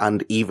bites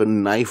and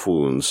even knife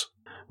wounds.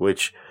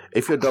 Which,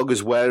 if your dog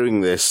is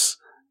wearing this,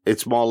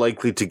 it's more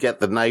likely to get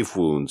the knife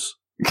wounds.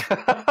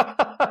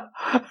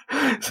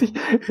 See,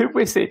 who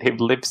is it who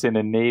lives in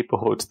a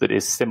neighbourhood that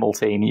is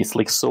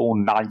simultaneously so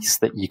nice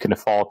that you can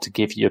afford to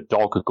give your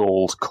dog a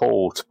gold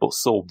coat, but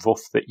so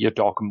rough that your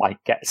dog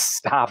might get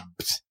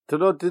stabbed? Don't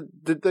know.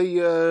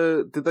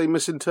 Did they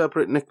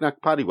misinterpret Knick Knack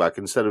Paddywhack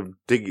instead of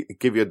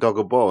give your dog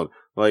a bone?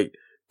 Like,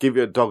 give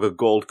your dog a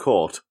gold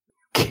coat.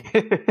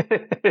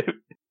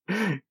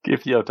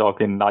 Give your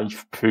dog a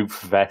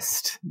knife-proof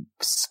vest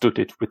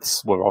studded with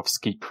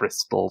Swarovski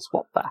crystals.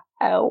 What the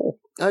hell?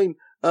 I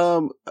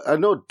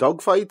know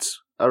dogfights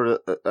are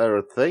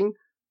a thing,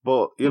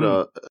 but, you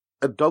know,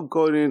 a dog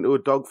going into a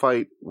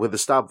dogfight with a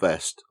stab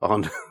vest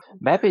on.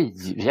 Maybe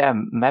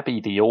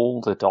the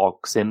older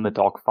dogs in the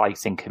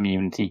dogfighting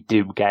community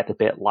do get a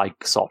bit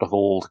like sort of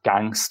old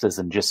gangsters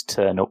and just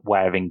turn up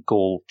wearing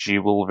gold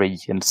jewellery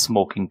and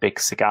smoking big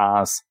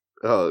cigars.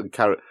 Oh,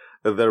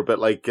 they're a bit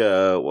like,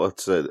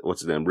 what's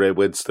his name? Ray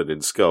Winston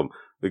in Scum.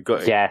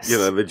 Yes. You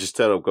know, they just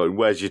turn up going,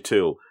 "Where's your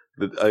tool?"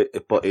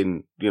 But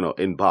in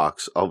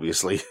Barks,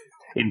 obviously.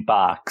 In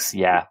barks,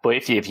 yeah. But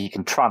if you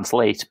can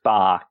translate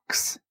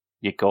barks,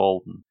 you're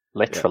golden.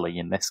 Literally,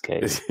 in this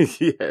case.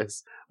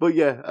 Yes. But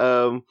yeah,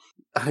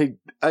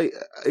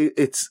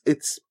 it's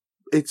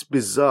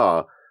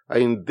bizarre. I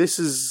mean, this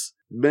is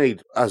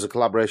made as a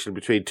collaboration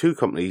between two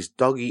companies,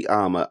 Doggy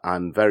Armour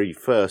and Very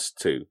First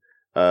Two.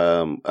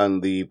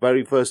 And the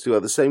Very First Two are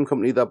the same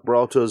company that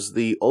brought us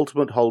the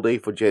ultimate holiday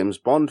for James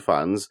Bond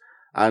fans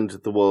and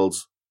the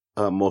world's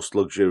most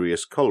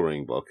luxurious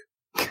colouring book.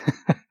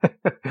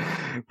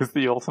 Was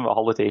the ultimate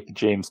holiday for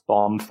James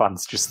Bond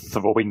fans just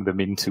throwing them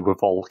into a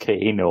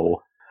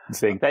volcano and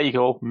saying, there you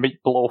go,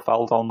 meet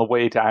Blofeld on the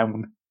way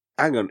down?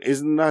 Hang on,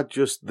 isn't that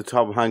just the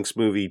Tom Hanks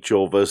movie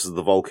Joe versus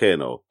the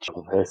Volcano?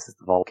 Joe versus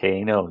the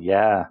Volcano,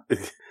 yeah.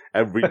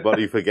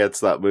 Everybody forgets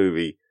that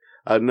movie.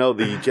 No,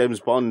 the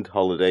James Bond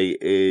holiday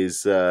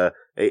is,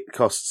 it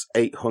costs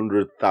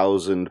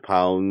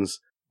 £800,000.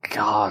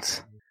 God.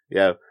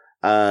 Yeah.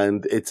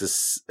 And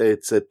it's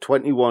a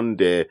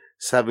 21-day,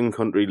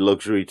 7-country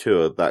luxury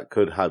tour that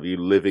could have you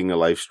living a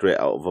life straight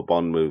out of a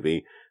Bond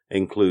movie.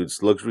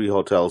 Includes luxury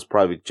hotels,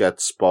 private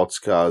jets, sports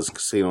cars,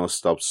 casino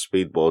stops,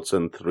 speedboats,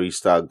 and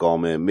 3-star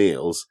gourmet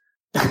meals.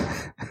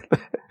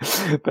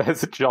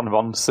 There's a John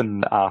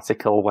Ronson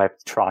article where he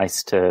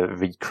tries to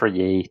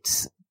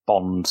recreate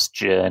Bond's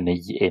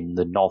journey in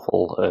the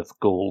novel of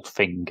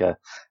Goldfinger,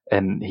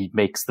 and he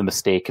makes the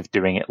mistake of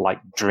doing it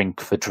like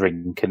drink for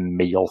drink and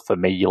meal for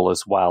meal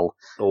as well.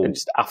 Oh. And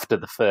just after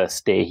the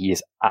first day, he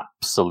is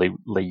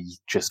absolutely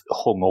just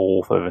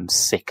hungover and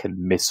sick and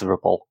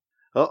miserable.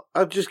 Oh,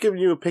 I've just given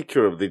you a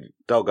picture of the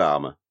dog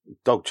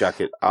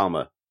jacket.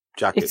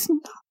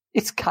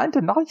 It's kind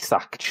of nice,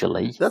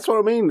 actually. That's what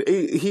I mean.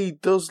 He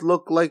does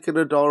look like an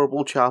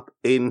adorable chap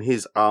in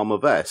his armour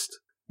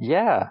vest.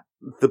 Yeah.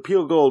 The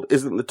pure gold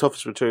isn't the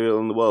toughest material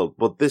in the world,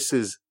 but this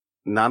is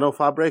nano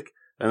fabric,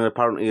 and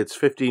apparently it's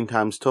 15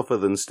 times tougher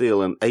than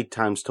steel and 8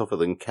 times tougher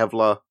than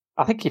Kevlar.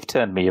 I think you've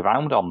turned me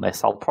around on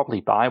this. I'll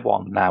probably buy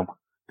one now.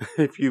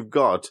 If you've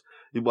got,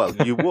 well,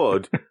 you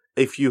would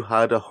if you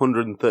had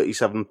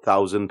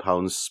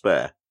 £137,000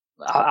 spare.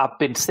 I've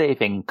been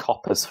saving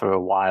coppers for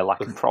a while. I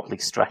can probably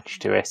stretch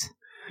to it.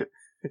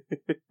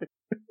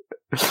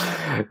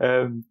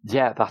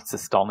 Yeah, that's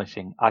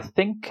astonishing. I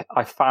think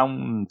I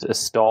found a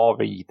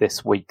story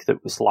this week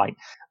that was like,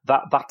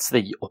 that's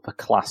the upper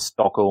class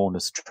dog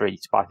owners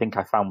treat, but I think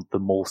I found the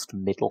most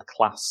middle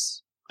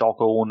class dog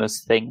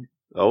owners thing.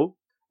 Oh?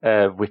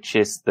 Which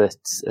is that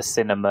a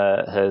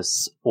cinema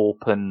has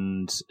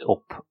opened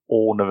up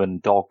owner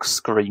and dog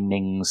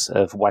screenings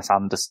of Wes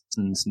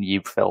Anderson's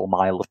new film,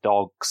 Isle of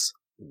Dogs.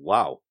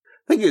 Wow.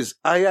 Thing is,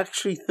 I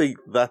actually think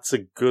that's a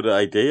good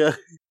idea.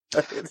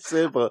 I think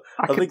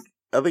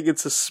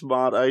it's a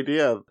smart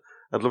idea.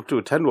 I'd love to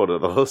attend one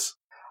of those.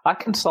 I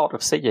can sort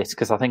of see it,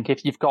 because I think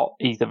if you've got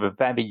either a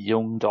very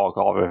young dog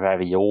or a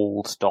very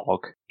old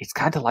dog, it's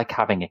kind of like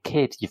having a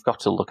kid. You've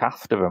got to look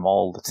after them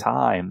all the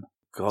time.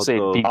 God, so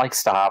it'd be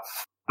nice to have,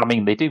 I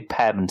mean, they do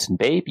parent and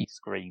baby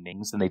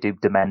screenings, and they do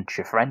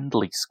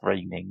dementia-friendly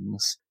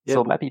screenings. Yeah,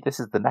 so maybe this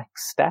is the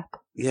next step.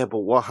 Yeah, but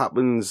what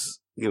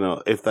happens,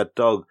 if that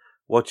dog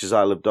watches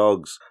Isle of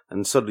Dogs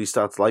and suddenly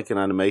starts liking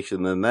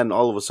animation, and then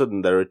all of a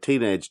sudden they're a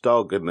teenage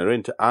dog and they're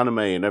into anime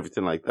and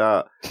everything like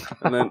that.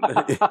 And then,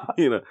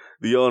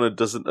 the owner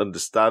doesn't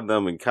understand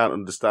them and can't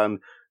understand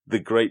the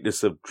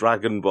greatness of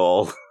Dragon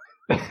Ball.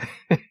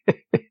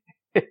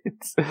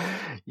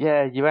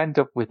 Yeah, you end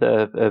up with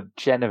a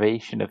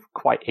generation of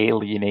quite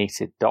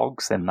alienated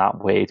dogs in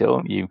that way,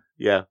 don't you?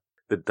 Yeah,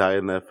 they're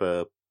dying there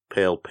for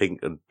pale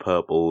pink and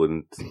purple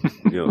and,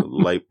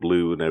 light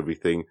blue and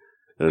everything.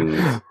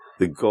 And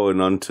they're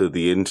going onto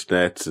the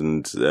internet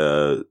and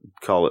saying,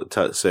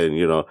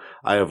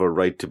 I have a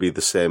right to be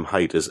the same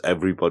height as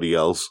everybody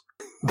else.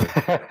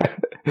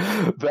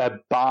 They're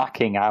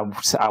barking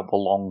out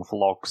hour-long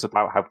vlogs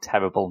about how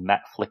terrible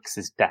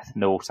Netflix's Death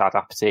Note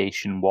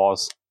adaptation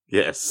was.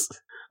 Yes.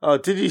 Oh,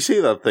 did you see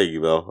that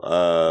thing,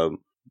 though?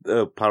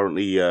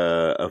 Apparently,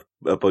 a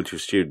bunch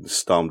of students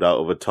stormed out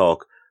of a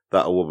talk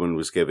that a woman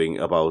was giving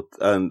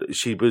and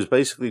she was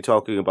basically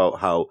talking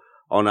about how,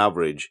 on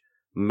average,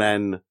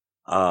 men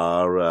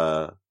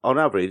are, on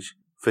average,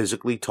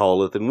 physically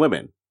taller than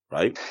women,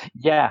 right?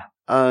 Yeah.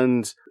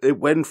 And it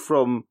went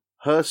from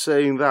her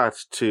saying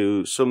that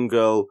to some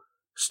girl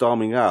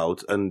storming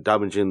out and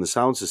damaging the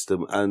sound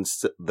system and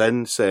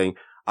then saying,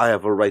 I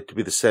have a right to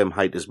be the same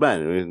height as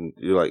men. And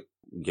you're like,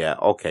 yeah,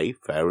 okay,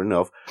 fair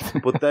enough.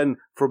 But then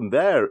from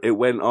there, it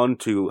went on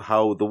to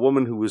how the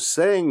woman who was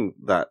saying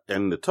that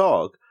in the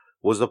talk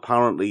was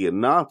apparently a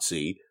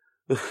Nazi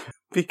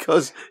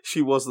because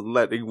she wasn't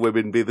letting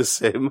women be the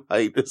same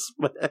height as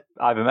men.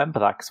 I remember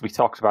that because we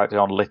talked about it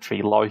on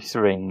Literary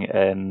Loitering,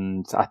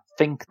 and I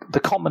think the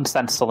common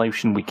sense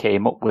solution we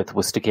came up with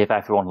was to give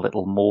everyone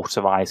little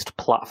motorised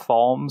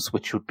platforms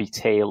which would be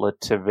tailored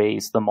to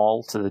raise them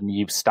all to the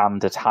new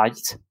standard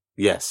height.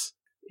 Yes.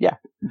 Yeah,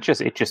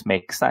 it just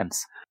makes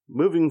sense.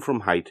 Moving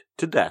from height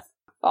to death.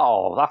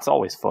 Oh, that's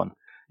always fun.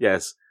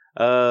 Yes.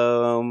 They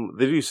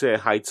do say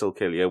heights will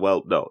kill you.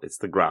 Well, no, it's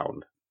the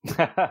ground.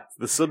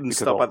 The sudden We could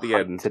stop all at the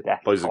fight end, to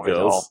death boys and for it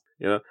all. girls.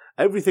 You know,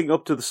 everything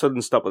up to the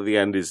sudden stop at the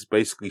end is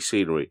basically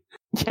scenery.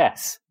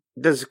 Yes.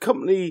 There's a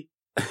company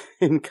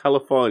in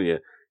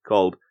California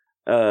called,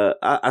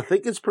 I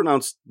think it's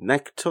pronounced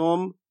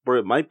Nectom, or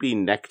it might be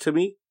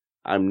Nectomy.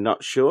 I'm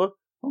not sure.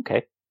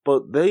 Okay.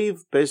 But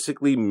they've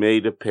basically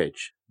made a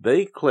pitch.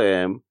 They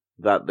claim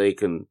that they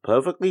can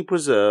perfectly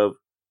preserve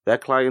their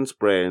clients'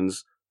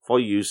 brains for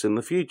use in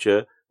the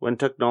future when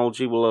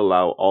technology will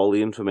allow all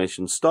the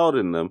information stored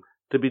in them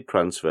to be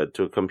transferred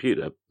to a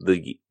computer,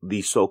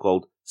 the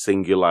so-called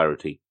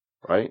singularity,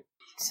 right?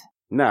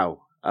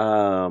 Now,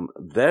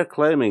 they're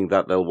claiming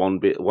that they'll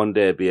one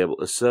day be able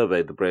to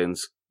survey the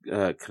brain's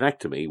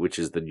connectomy, which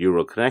is the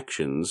neural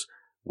connections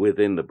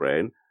within the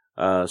brain,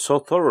 so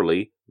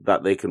thoroughly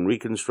that they can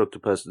reconstruct a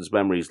person's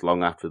memories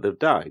long after they've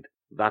died.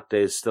 That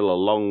day is still a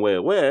long way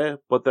away,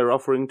 but they're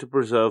offering to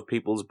preserve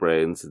people's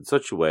brains in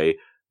such a way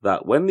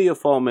that when the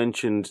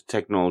aforementioned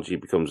technology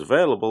becomes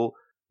available,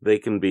 they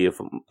can be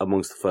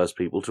amongst the first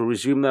people to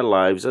resume their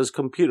lives as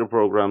computer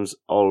programs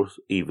or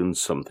even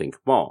something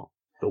more.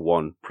 The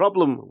one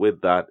problem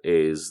with that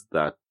is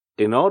that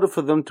in order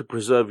for them to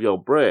preserve your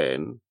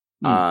brain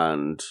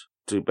and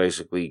to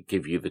basically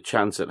give you the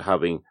chance at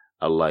having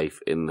a life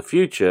in the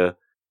future,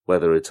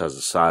 whether it's as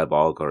a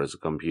cyborg or as a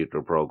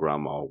computer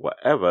program or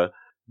whatever,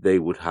 they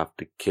would have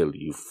to kill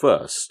you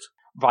first.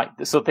 Right,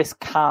 so this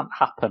can't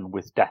happen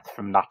with death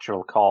from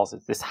natural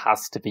causes. This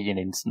has to be an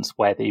instance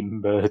where they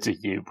murder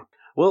you.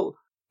 Well,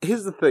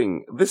 here's the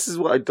thing. This is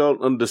what I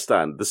don't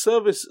understand. The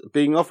service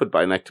being offered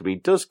by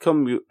Nectomy does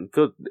come,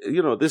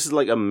 you know, this is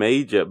like a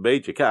major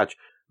catch.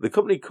 The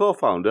company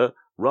co-founder,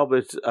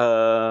 Robert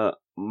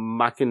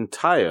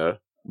McIntyre,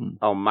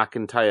 or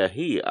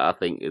McIntyre I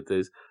think it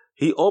is,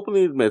 he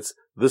openly admits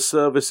the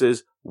service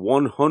is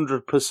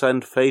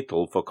 100%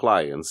 fatal for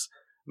clients,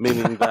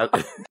 meaning that,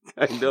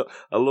 I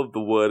love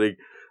the wording.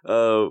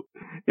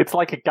 It's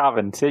like a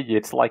guarantee.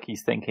 It's like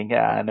he's thinking,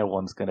 no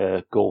one's going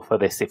to go for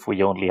this if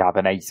we only have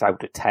an 8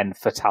 out of 10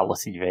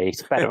 fatality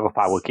rate. Better up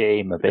our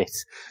game a bit.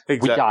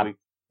 Exactly. We are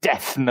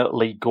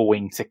definitely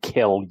going to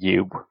kill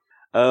you.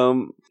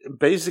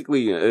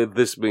 Basically,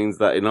 this means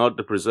that in order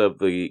to preserve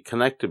the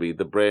connectomy,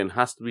 the brain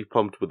has to be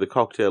pumped with a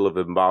cocktail of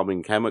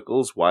embalming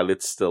chemicals while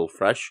it's still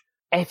fresh.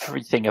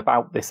 Everything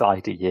about this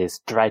idea is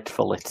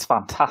dreadful. It's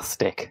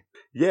fantastic.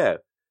 Yeah.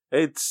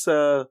 It's,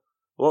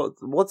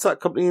 what's that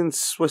company in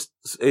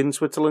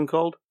Switzerland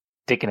called?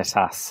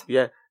 Dignitas.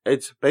 Yeah,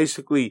 it's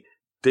basically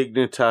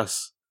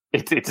Dignitas.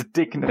 It's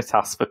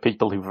Dignitas for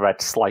people who've read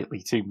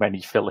slightly too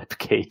many Philip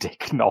K.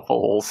 Dick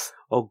novels.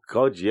 Oh,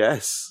 God,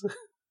 yes.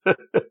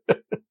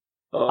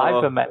 I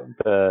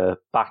remember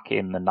back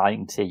in the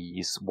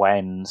 90s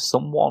when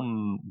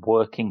someone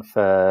working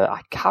for,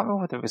 I can't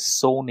remember whether it was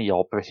Sony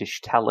or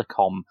British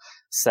Telecom,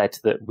 said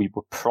that we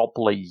were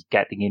probably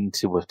getting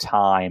into a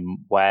time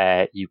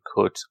where you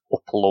could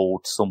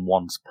upload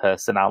someone's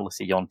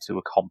personality onto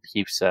a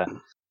computer.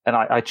 And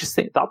I just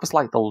think that was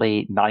like the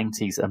late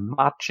 90s.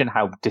 Imagine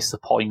how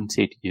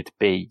disappointed you'd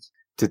be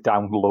to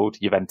download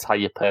your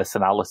entire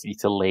personality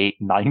to late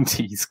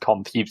 90s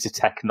computer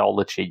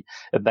technology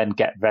and then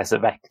get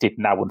resurrected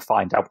now and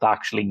find out that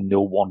actually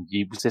no one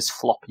uses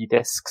floppy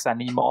disks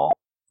anymore.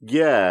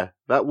 Yeah,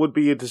 that would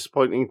be a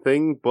disappointing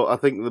thing, but I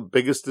think the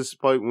biggest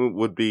disappointment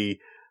would be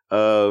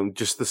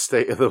just the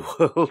state of the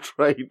world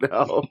right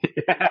now.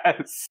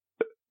 Yes.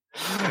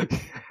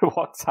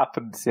 What's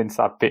happened since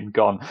I've been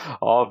gone?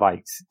 All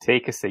right,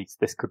 take a seat.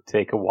 This could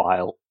take a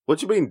while. What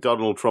do you mean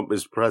Donald Trump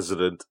is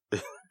president?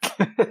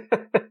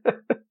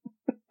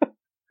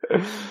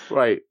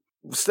 Right.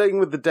 Staying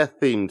with the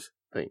death-themed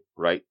thing,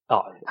 right?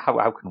 Oh,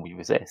 how can we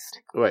resist?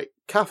 Right.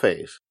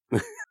 Cafes.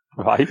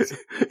 Right.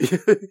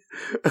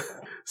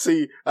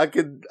 See, I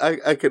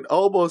can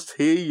almost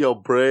hear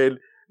your brain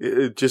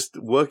just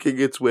working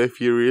its way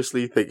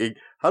furiously, thinking,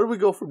 how do we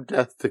go from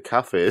death to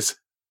cafes?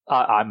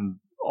 I'm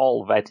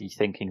already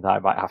thinking that I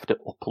might have to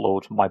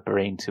upload my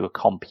brain to a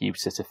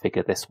computer to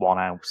figure this one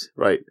out.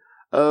 Right.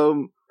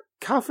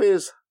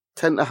 Cafes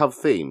tend to have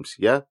themes,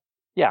 yeah?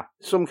 Yeah.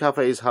 Some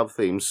cafes have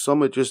themes.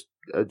 Some are just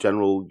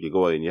general, you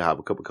go in, you have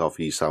a cup of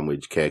coffee,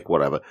 sandwich, cake,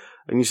 whatever,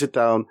 and you sit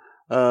down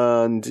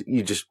and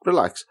you just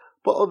relax.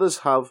 But others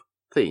have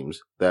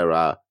themes. There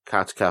are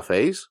cat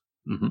cafes,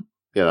 mm-hmm.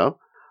 You know.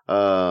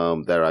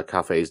 There are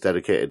cafes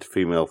dedicated to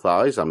female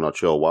thighs. I'm not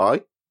sure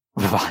why.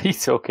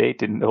 Right, okay,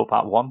 didn't know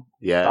that one.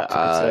 Yeah,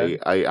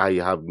 I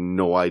have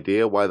no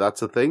idea why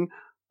that's a thing,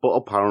 but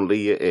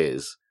apparently it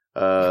is.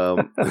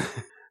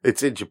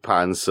 It's in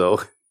Japan,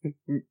 so...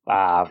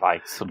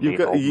 Right,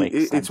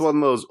 it's one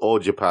of those all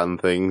Japan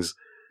things.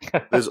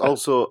 There's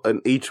also an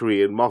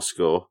eatery in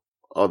Moscow,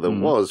 or there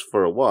was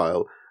for a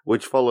while,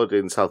 which followed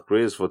in South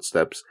Korea's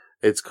footsteps.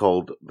 It's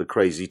called the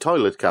Crazy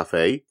Toilet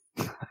Cafe,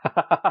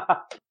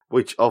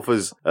 which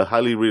offers a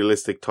highly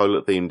realistic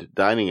toilet-themed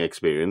dining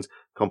experience,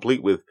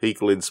 complete with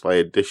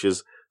Peacle-inspired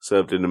dishes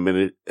served in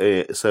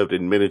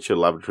miniature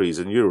lavatories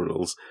and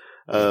urinals.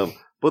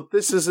 But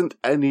this isn't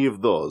any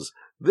of those.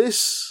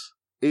 This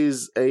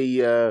is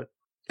a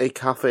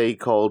cafe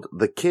called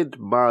The Kid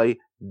My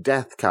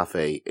death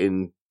cafe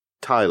in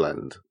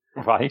Thailand.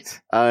 Right.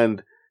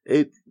 And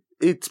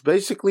it's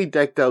basically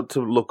decked out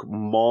to look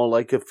more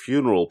like a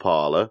funeral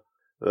parlor.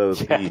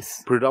 Yes.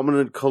 The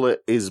predominant color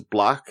is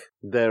black.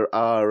 There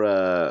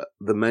are,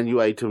 the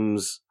menu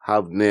items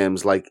have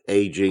names like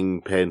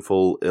aging,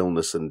 painful,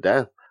 illness, and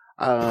death.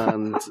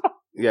 And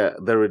yeah,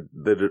 they're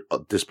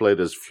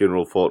displayed as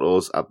funeral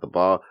photos at the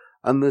bar.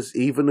 And there's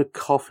even a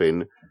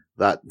coffin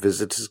that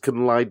visitors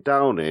can lie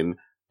down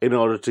in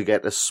order to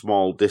get a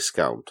small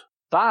discount.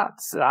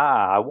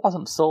 I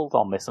wasn't sold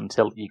on this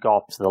until you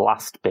got to the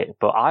last bit,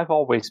 but I've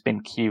always been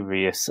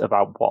curious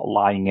about what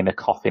lying in a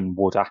coffin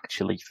would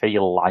actually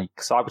feel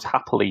like, so I would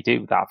happily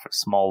do that for a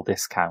small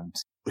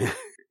discount.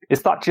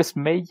 Is that just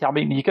me? I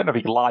mean, you're going to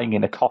be lying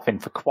in a coffin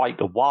for quite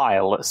a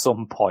while at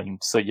some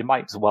point, so you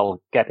might as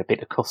well get a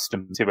bit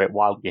accustomed to it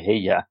while you're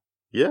here.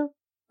 Yeah,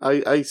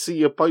 I see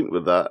your point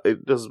with that.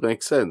 It does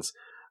make sense.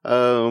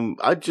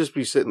 I'd just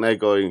be sitting there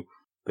going,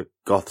 the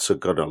Goths are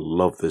going to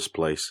love this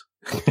place.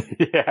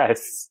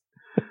 Yes.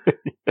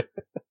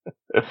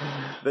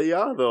 They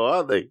are, though,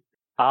 aren't they?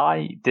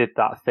 I did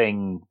that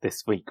thing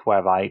this week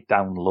where I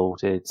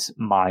downloaded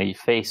my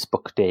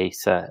Facebook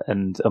data,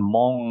 and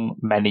among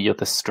many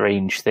other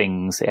strange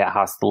things, it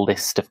has the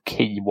list of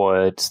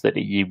keywords that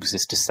it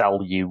uses to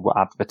sell you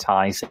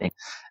advertising.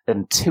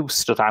 And two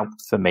stood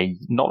out for me,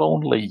 not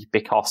only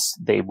because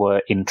they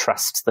were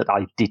interests that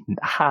I didn't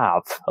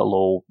have,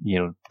 although,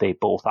 they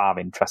both are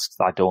interests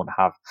that I don't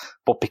have,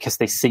 but because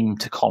they seem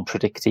to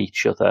contradict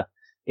each other.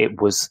 It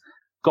was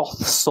goth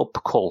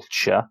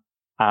subculture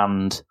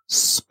and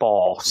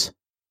sport.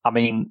 I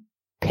mean,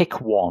 pick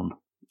one.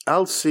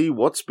 I'll see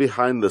what's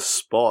behind the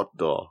sport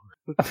door.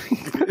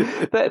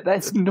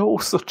 There's no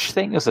such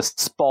thing as a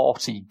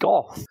sporty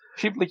goth.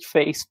 Surely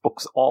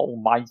Facebook's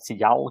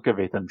almighty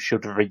algorithm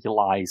should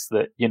realise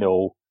that,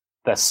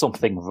 there's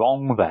something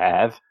wrong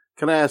there.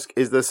 Can I ask,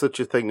 is there such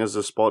a thing as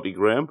a sporty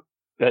Graham?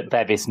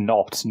 There is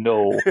not,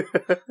 no.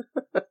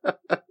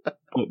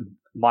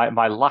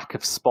 My lack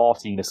of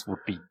sportiness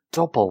would be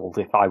doubled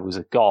if I was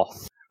a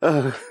goth.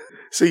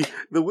 See,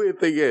 the weird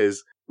thing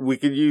is, we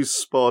can use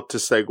sport to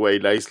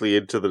segue nicely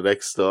into the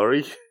next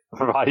story.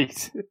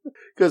 Right.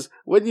 Because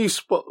when you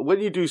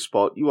do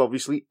sport, you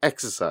obviously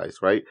exercise,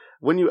 right?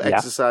 When you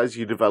exercise,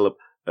 you develop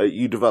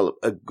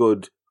a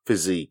good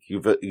physique.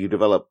 You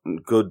develop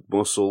good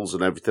muscles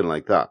and everything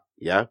like that.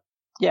 Yeah.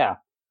 Yeah.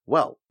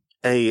 Well,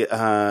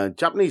 a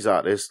Japanese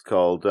artist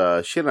called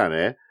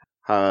Shinane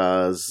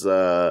has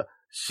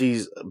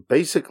she's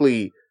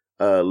basically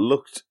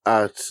looked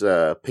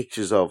at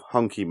pictures of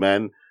hunky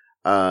men,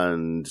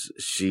 and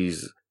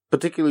she's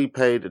particularly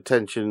paid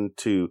attention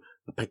to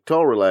the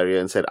pectoral area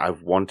and said,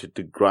 I've wanted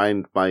to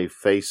grind my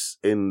face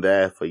in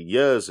there for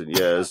years and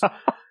years.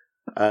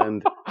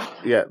 And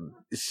yeah,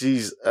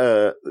 she's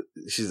a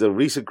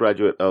recent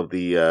graduate of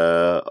the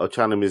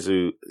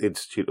Ochanomizu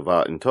Institute of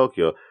Art in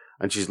Tokyo,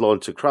 and she's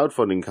launched a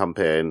crowdfunding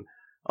campaign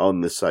on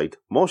the site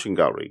Motion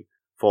Gallery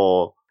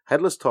for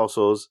headless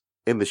torsos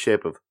in the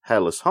shape of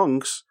hairless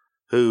hunks,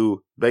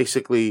 who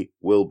basically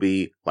will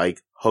be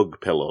like hug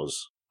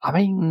pillows. I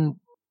mean,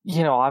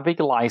 I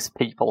realise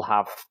people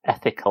have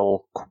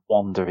ethical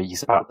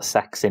quandaries about the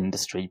sex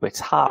industry, but it's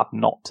hard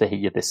not to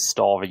hear this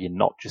story and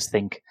not just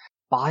think,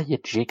 buy a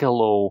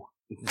gigolo.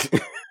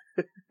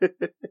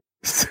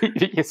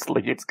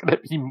 Seriously, it's going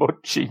to be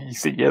much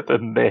easier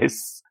than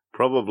this.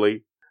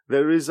 Probably.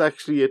 There is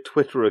actually a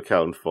Twitter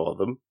account for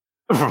them.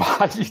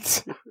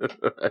 Right.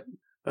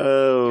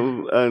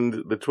 And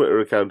the Twitter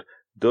account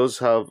does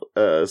have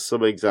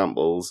some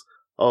examples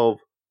of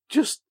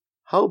just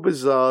how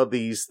bizarre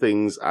these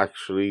things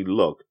actually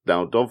look.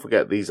 Now, don't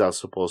forget, these are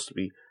supposed to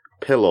be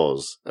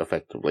pillows,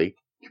 effectively.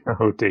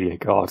 Oh, dear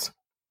God.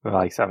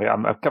 Right, I mean,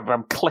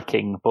 I'm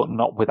clicking, but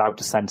not without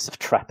a sense of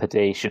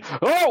trepidation.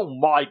 Oh,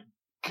 my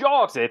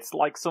God! It's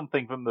like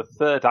something from the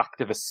third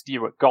act of a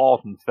Stuart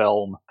Gordon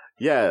film.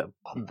 Yeah.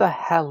 What the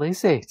hell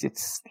is it?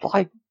 It's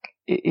like,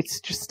 it's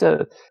just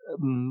a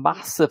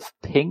massive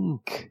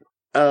pink.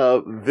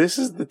 This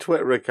is the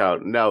Twitter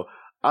account. Now,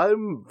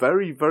 I'm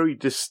very, very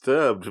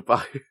disturbed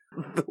by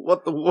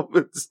what the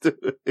woman's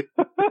doing.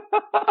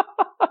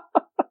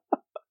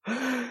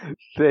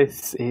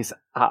 This is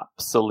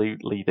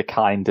absolutely the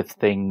kind of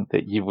thing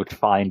that you would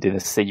find in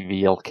a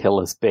serial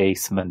killer's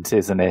basement,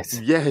 isn't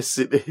it? Yes,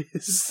 it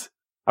is.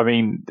 I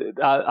mean,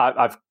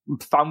 I've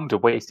found a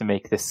way to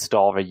make this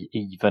story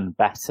even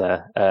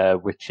better,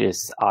 which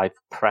is I've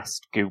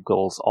pressed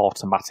Google's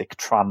automatic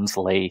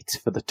translate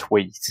for the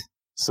tweet.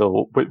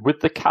 So, with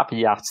the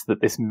caveat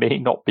that this may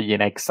not be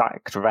an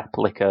exact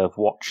replica of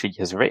what she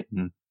has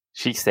written,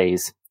 she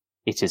says,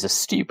 "It is a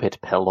stupid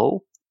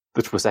pillow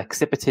that was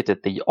exhibited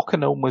at the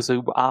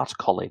Okonomazu Art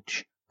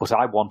College, but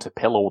I want a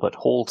pillow that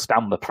holds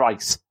down the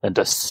price and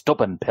a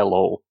stubborn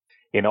pillow.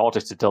 In order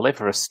to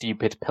deliver a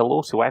stupid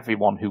pillow to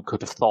everyone who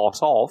could have thought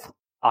of,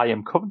 I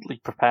am currently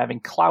preparing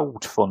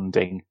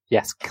crowdfunding."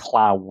 Yes,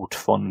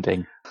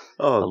 crowdfunding.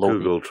 Oh,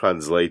 Google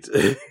Translate.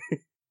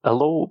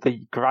 Although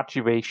the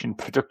graduation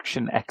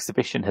production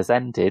exhibition has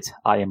ended,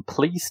 I am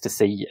pleased to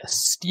see a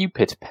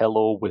stupid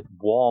pillow with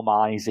warm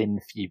eyes in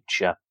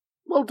future.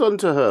 Well done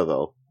to her,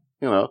 though.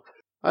 You know,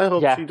 I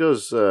hope Yeah. she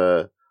does.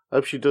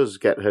 Hope she does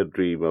get her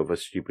dream of a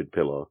stupid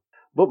pillow.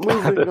 But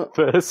moving The on.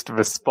 first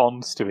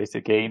response to it,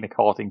 again,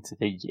 according to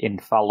the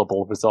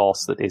infallible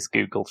resource that is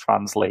Google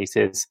Translate,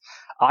 is,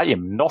 I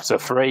am not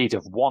afraid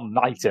of one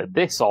night at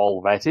this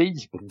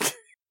already.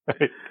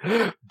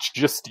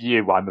 Just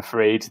you, I'm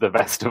afraid. The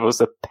rest of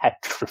us are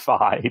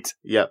petrified.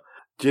 Yeah.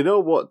 Do you know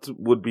what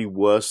would be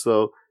worse,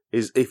 though?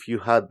 Is if you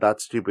had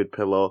that stupid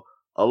pillow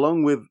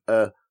along with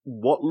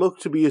what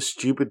looked to be a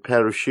stupid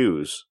pair of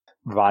shoes.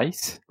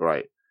 Right.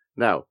 Right.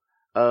 Now,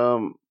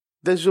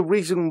 there's a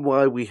reason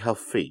why we have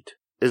feet,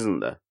 isn't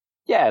there?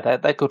 Yeah,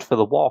 they're good for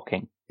the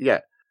walking. Yeah.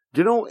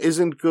 Do you know what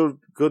isn't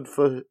good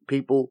for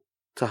people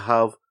to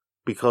have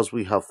because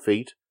we have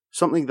feet?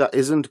 Something that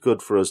isn't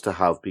good for us to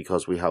have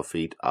because we have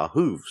feet are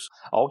hooves.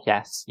 Oh,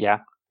 yes,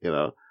 yeah. You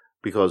know,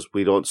 because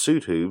we don't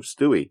suit hooves,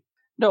 do we?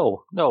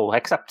 No,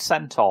 except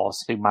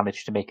centaurs, who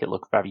manage to make it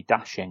look very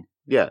dashing.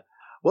 Yeah.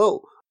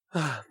 Well,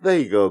 there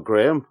you go,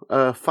 Graham.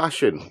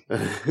 Fashion.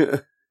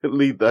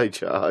 Lead thy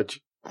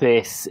charge.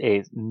 This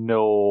is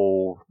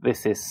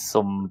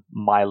some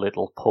My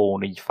Little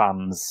Pony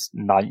fans'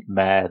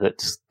 nightmare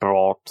that's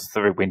brought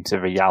through into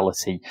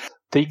reality.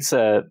 These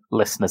are,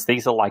 listeners,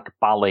 these are like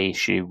ballet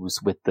shoes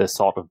with the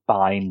sort of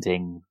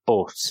binding,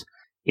 but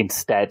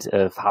instead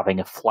of having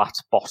a flat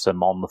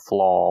bottom on the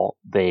floor,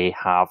 they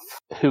have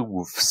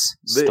hooves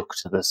stuck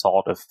to the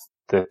sort of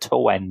the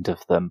toe end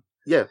of them.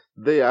 Yeah,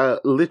 they are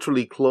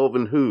literally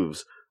cloven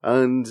hooves,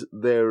 and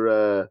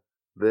they're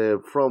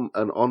from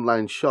an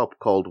online shop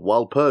called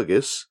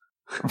Walpurgis.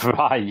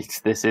 Right,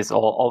 this is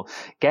all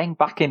getting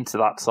back into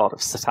that sort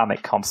of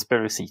satanic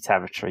conspiracy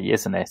territory,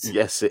 isn't it?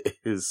 Yes, it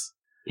is.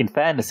 In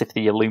fairness, if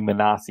the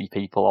Illuminati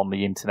people on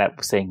the internet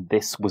were saying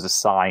this was a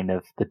sign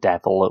of the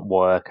devil at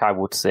work, I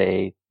would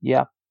say,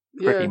 yeah,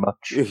 pretty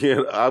much.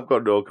 Yeah, I've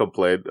got no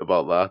complaint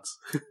about that.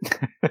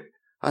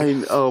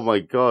 Oh my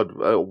God,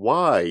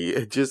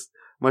 why?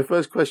 My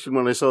first question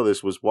when I saw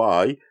this was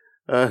why?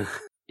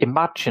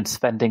 Imagine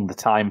spending the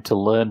time to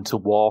learn to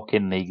walk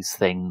in these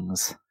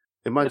things.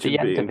 Imagine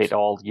At the end of it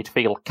all, you'd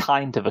feel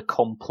kind of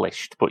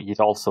accomplished, but you'd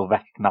also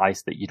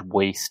recognise that you'd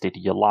wasted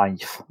your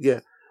life.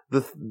 Yeah.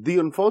 The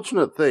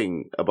unfortunate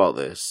thing about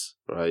this,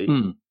 right,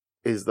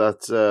 is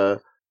that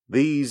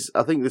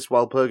I think this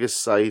Walpurgis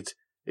site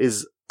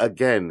is,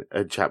 again,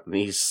 a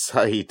Japanese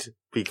site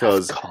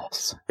because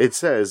it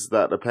says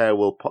that a pair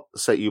will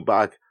set you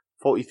back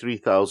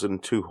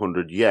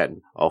 43,200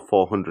 yen, or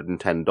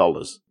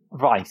 $410.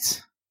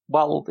 Right.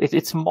 Well,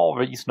 it's more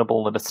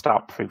reasonable than a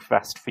stab-proof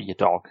vest for your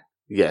dog.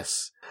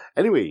 Yes.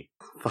 Anyway,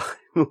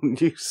 final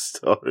news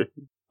story.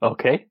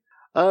 Okay.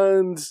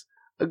 And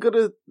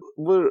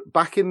we're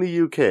back in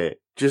the UK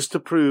just to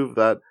prove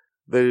that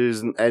there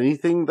isn't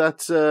anything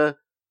that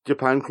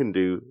Japan can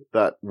do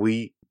that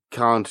we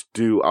can't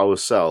do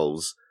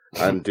ourselves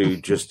and do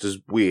just as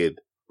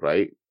weird,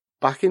 right?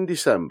 Back in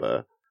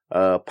December,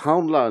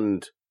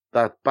 Poundland,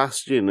 that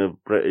bastion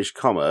of British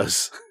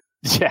commerce.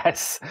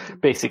 Yes,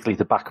 basically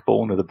the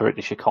backbone of the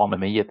British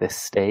economy at this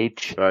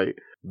stage. Right.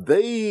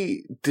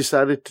 They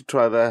decided to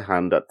try their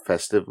hand at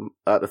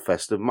a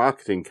festive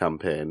marketing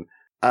campaign,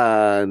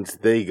 and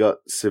they got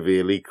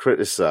severely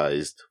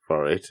criticised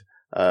for it.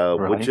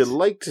 Right. Would you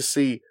like to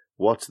see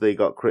what they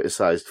got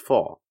criticised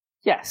for?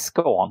 Yes,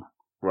 go on.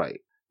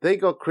 Right. They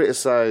got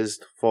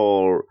criticised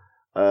for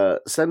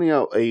sending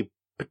out a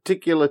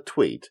particular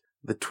tweet.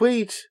 The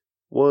tweet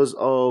was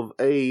of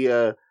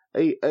a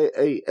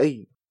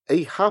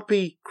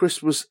happy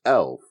Christmas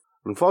elf.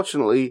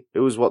 Unfortunately, it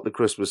was what the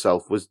Christmas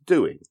elf was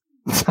doing.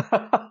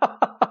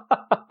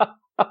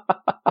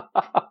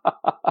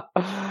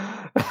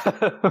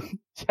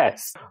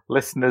 Yes,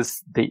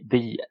 listeners,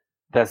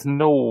 there's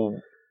no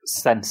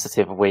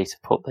sensitive way to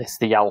put this.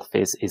 The elf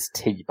is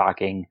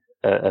teabagging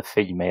a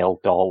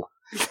female doll.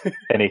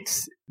 And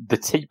the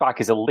tea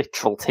bag is a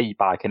literal tea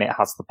bag, and it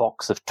has the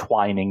box of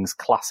Twinings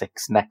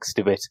classics next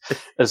to it,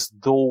 as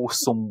though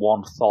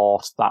someone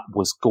thought that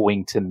was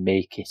going to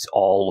make it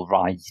all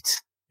right.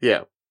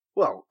 Yeah.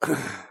 Well,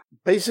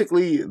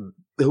 basically,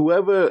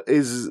 whoever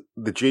is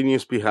the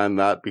genius behind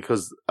that,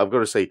 because I've got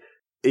to say,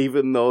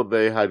 even though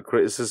they had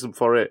criticism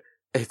for it,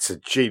 it's a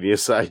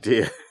genius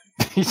idea.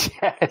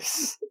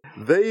 Yes.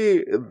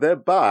 They're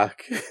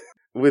back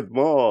with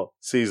more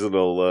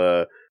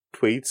seasonal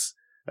tweets.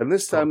 And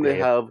this time they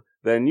have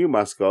their new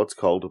mascots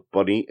called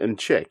Bunny and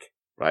Chick,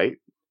 right?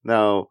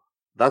 Now,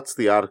 that's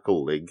the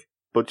article link,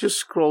 but just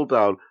scroll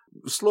down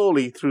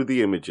slowly through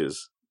the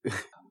images.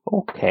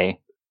 Okay.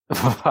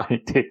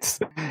 Right,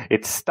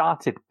 it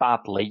started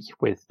badly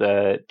with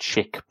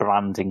Chick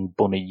branding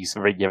Bunny's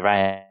rear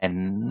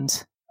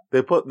end.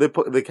 They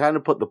kind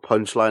of put the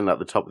punchline at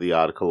the top of the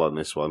article on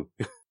this one.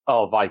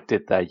 Oh, right,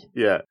 did they?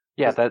 Yeah.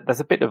 Yeah, there's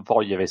a bit of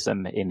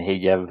voyeurism in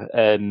here,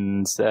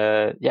 and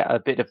a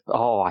bit of,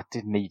 I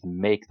didn't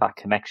even make that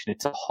connection.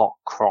 It's a hot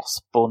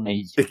cross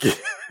bunny.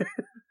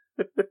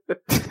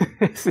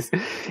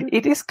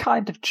 It is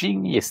kind of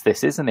genius,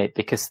 this, isn't it?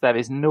 Because there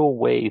is no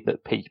way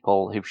that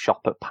people who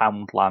shop at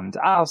Poundland,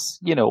 as,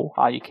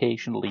 I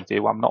occasionally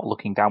do, I'm not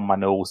looking down my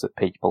nose at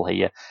people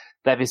here,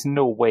 there is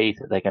no way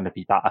that they're going to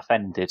be that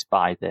offended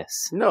by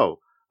this. No,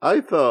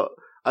 I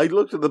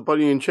looked at the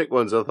Bunny and Chick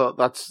ones, I thought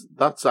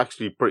that's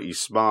actually pretty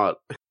smart.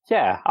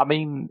 Yeah, I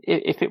mean,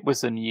 if it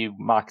was a new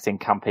marketing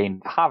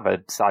campaign for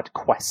Harrods, I'd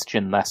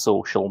question their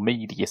social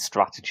media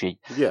strategy.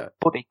 Yeah.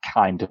 But it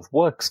kind of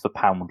works for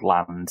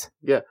Poundland.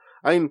 Yeah.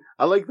 I mean,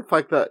 I like the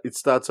fact that it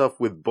starts off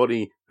with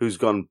Bunny who's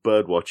gone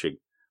bird watching.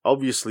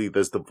 Obviously,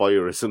 there's the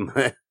voyeurism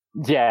there.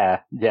 Yeah.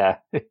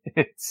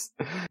 It's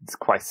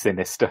quite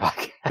sinister,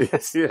 I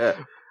guess.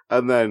 Yeah.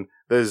 And then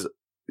there's,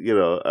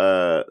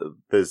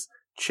 there's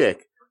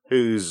Chick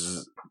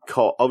who's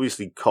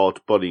obviously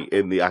caught Bunny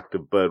in the act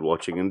of bird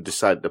watching and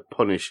decided to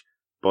punish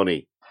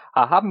Bunny.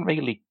 I hadn't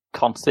really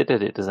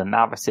considered it as a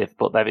narrative,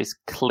 but there is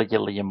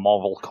clearly a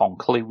moral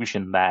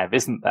conclusion there,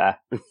 isn't there?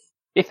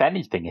 If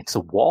anything, it's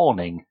a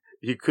warning.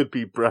 You could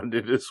be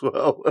branded as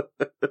well.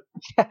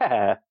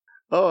 Yeah.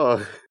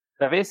 Oh.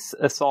 There is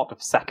a sort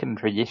of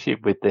secondary issue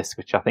with this,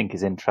 which I think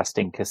is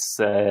interesting, because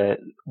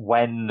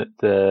when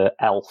the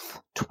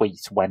Elf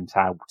tweet went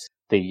out,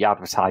 the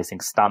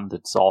Advertising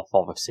Standards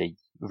Authority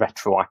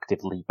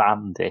retroactively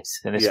banned it.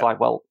 And it's like,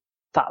 well,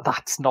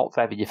 that's not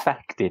very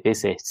effective,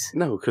 is it?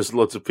 No, because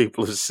lots of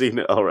people have seen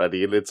it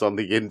already and it's on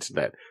the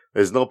internet.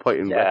 There's no point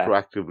in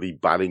retroactively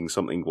banning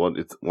something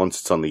once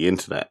it's on the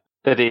internet.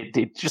 But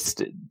it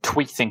just,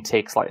 tweeting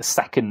takes like a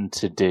second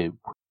to do.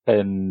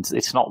 And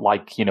it's not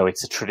like,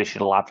 it's a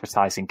traditional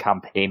advertising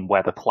campaign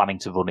where they're planning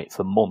to run it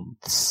for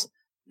months.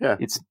 Yeah.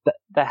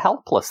 They're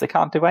helpless. They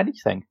can't do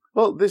anything.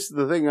 Well, this is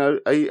the thing.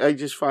 I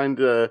just find,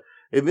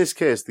 in this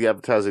case, the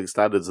Advertising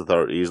Standards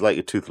Authority is like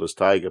a toothless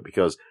tiger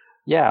because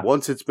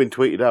once it's been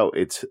tweeted out,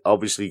 it's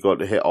obviously going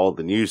to hit all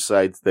the news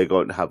sites. They're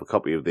going to have a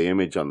copy of the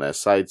image on their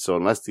site. So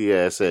unless the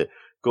ASA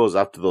goes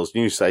after those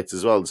news sites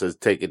as well and says,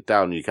 take it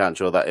down, you can't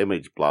show that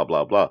image, blah,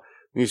 blah, blah,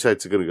 news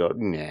sites are going to go,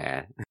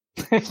 nah.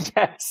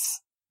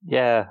 Yes.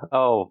 Yeah.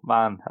 Oh,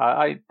 man.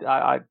 I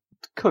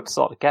could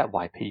sort of get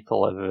why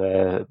people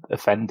are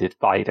offended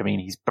by it. I mean,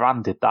 he's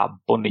branded that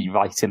bunny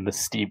right in the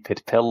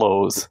stupid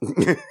pillows.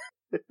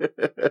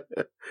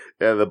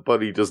 Yeah, the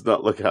bunny does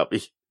not look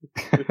happy.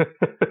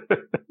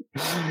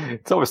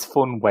 It's always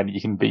fun when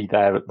you can be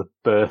there at the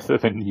birth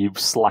of a new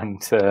slang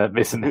term,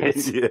 isn't it?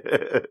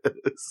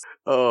 Yes.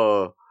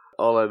 Oh,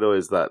 all I know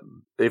is that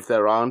if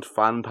there aren't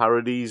fan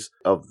parodies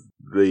of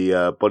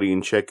the Bunny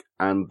and Chick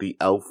and the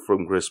Elf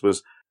from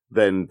Christmas,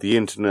 then the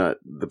internet,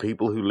 the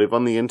people who live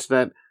on the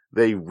internet,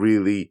 they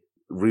really,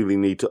 really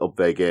need to up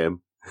their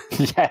game.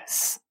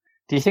 Yes.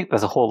 Do you think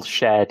there's a whole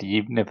shared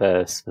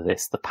universe for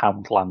this, the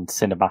Poundland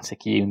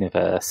cinematic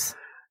universe?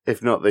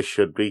 If not, there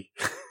should be.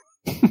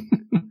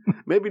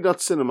 Maybe not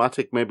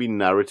cinematic, maybe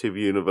narrative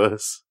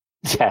universe.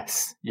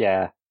 Yes,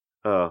 yeah.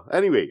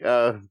 Anyway,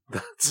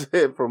 that's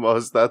it from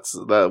us.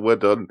 We're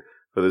done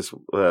for this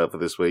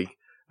week.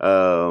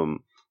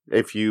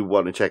 If you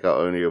want to check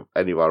out any of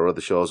our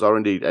other shows, or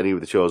indeed any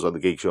of the shows on the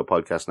Geek Show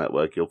Podcast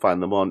Network, you'll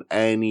find them on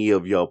any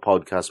of your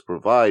podcast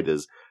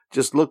providers.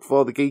 Just look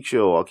for The Geek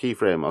Show, or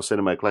Keyframe, or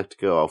Cinema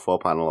Eclectica, or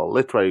 4Panel, or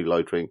Literary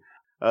Loitering.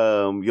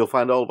 You'll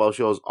find all of our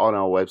shows on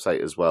our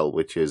website as well,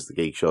 which is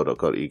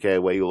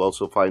thegeekshow.co.uk, where you'll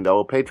also find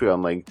our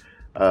Patreon link.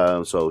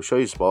 So show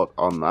your support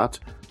on that.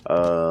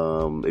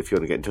 If you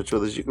want to get in touch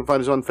with us, you can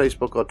find us on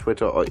Facebook or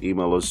Twitter, or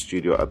email us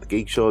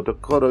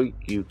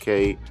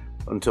studio@thegeekshow.co.uk.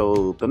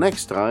 Until the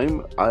next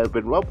time, I've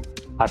been Rob.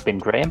 I've been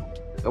Graham.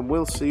 And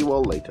we'll see you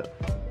all later.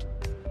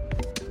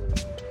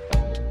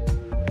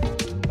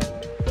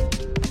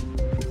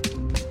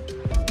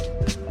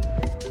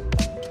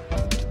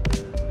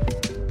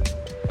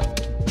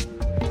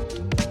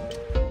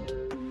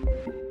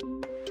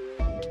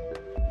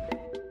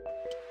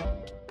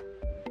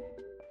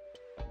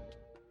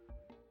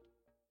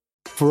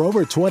 For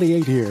over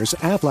 28 years,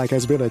 Aflac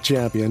has been a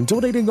champion,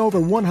 donating over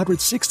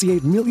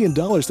 $168 million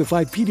to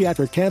fight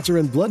pediatric cancer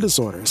and blood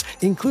disorders,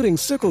 including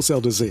sickle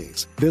cell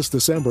disease. This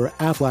December,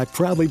 Aflac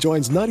proudly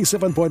joins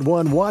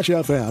 97.1 Wash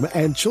FM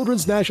and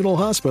Children's National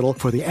Hospital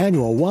for the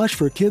annual Wash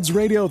for Kids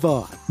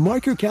Radiothon.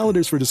 Mark your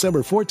calendars for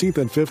December 14th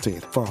and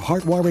 15th for a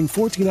heartwarming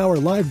 14-hour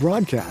live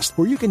broadcast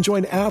where you can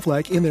join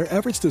Aflac in their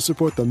efforts to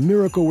support the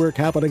miracle work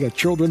happening at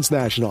Children's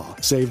National.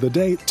 Save the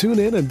date, tune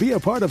in, and be a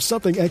part of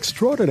something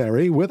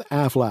extraordinary with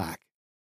Aflac.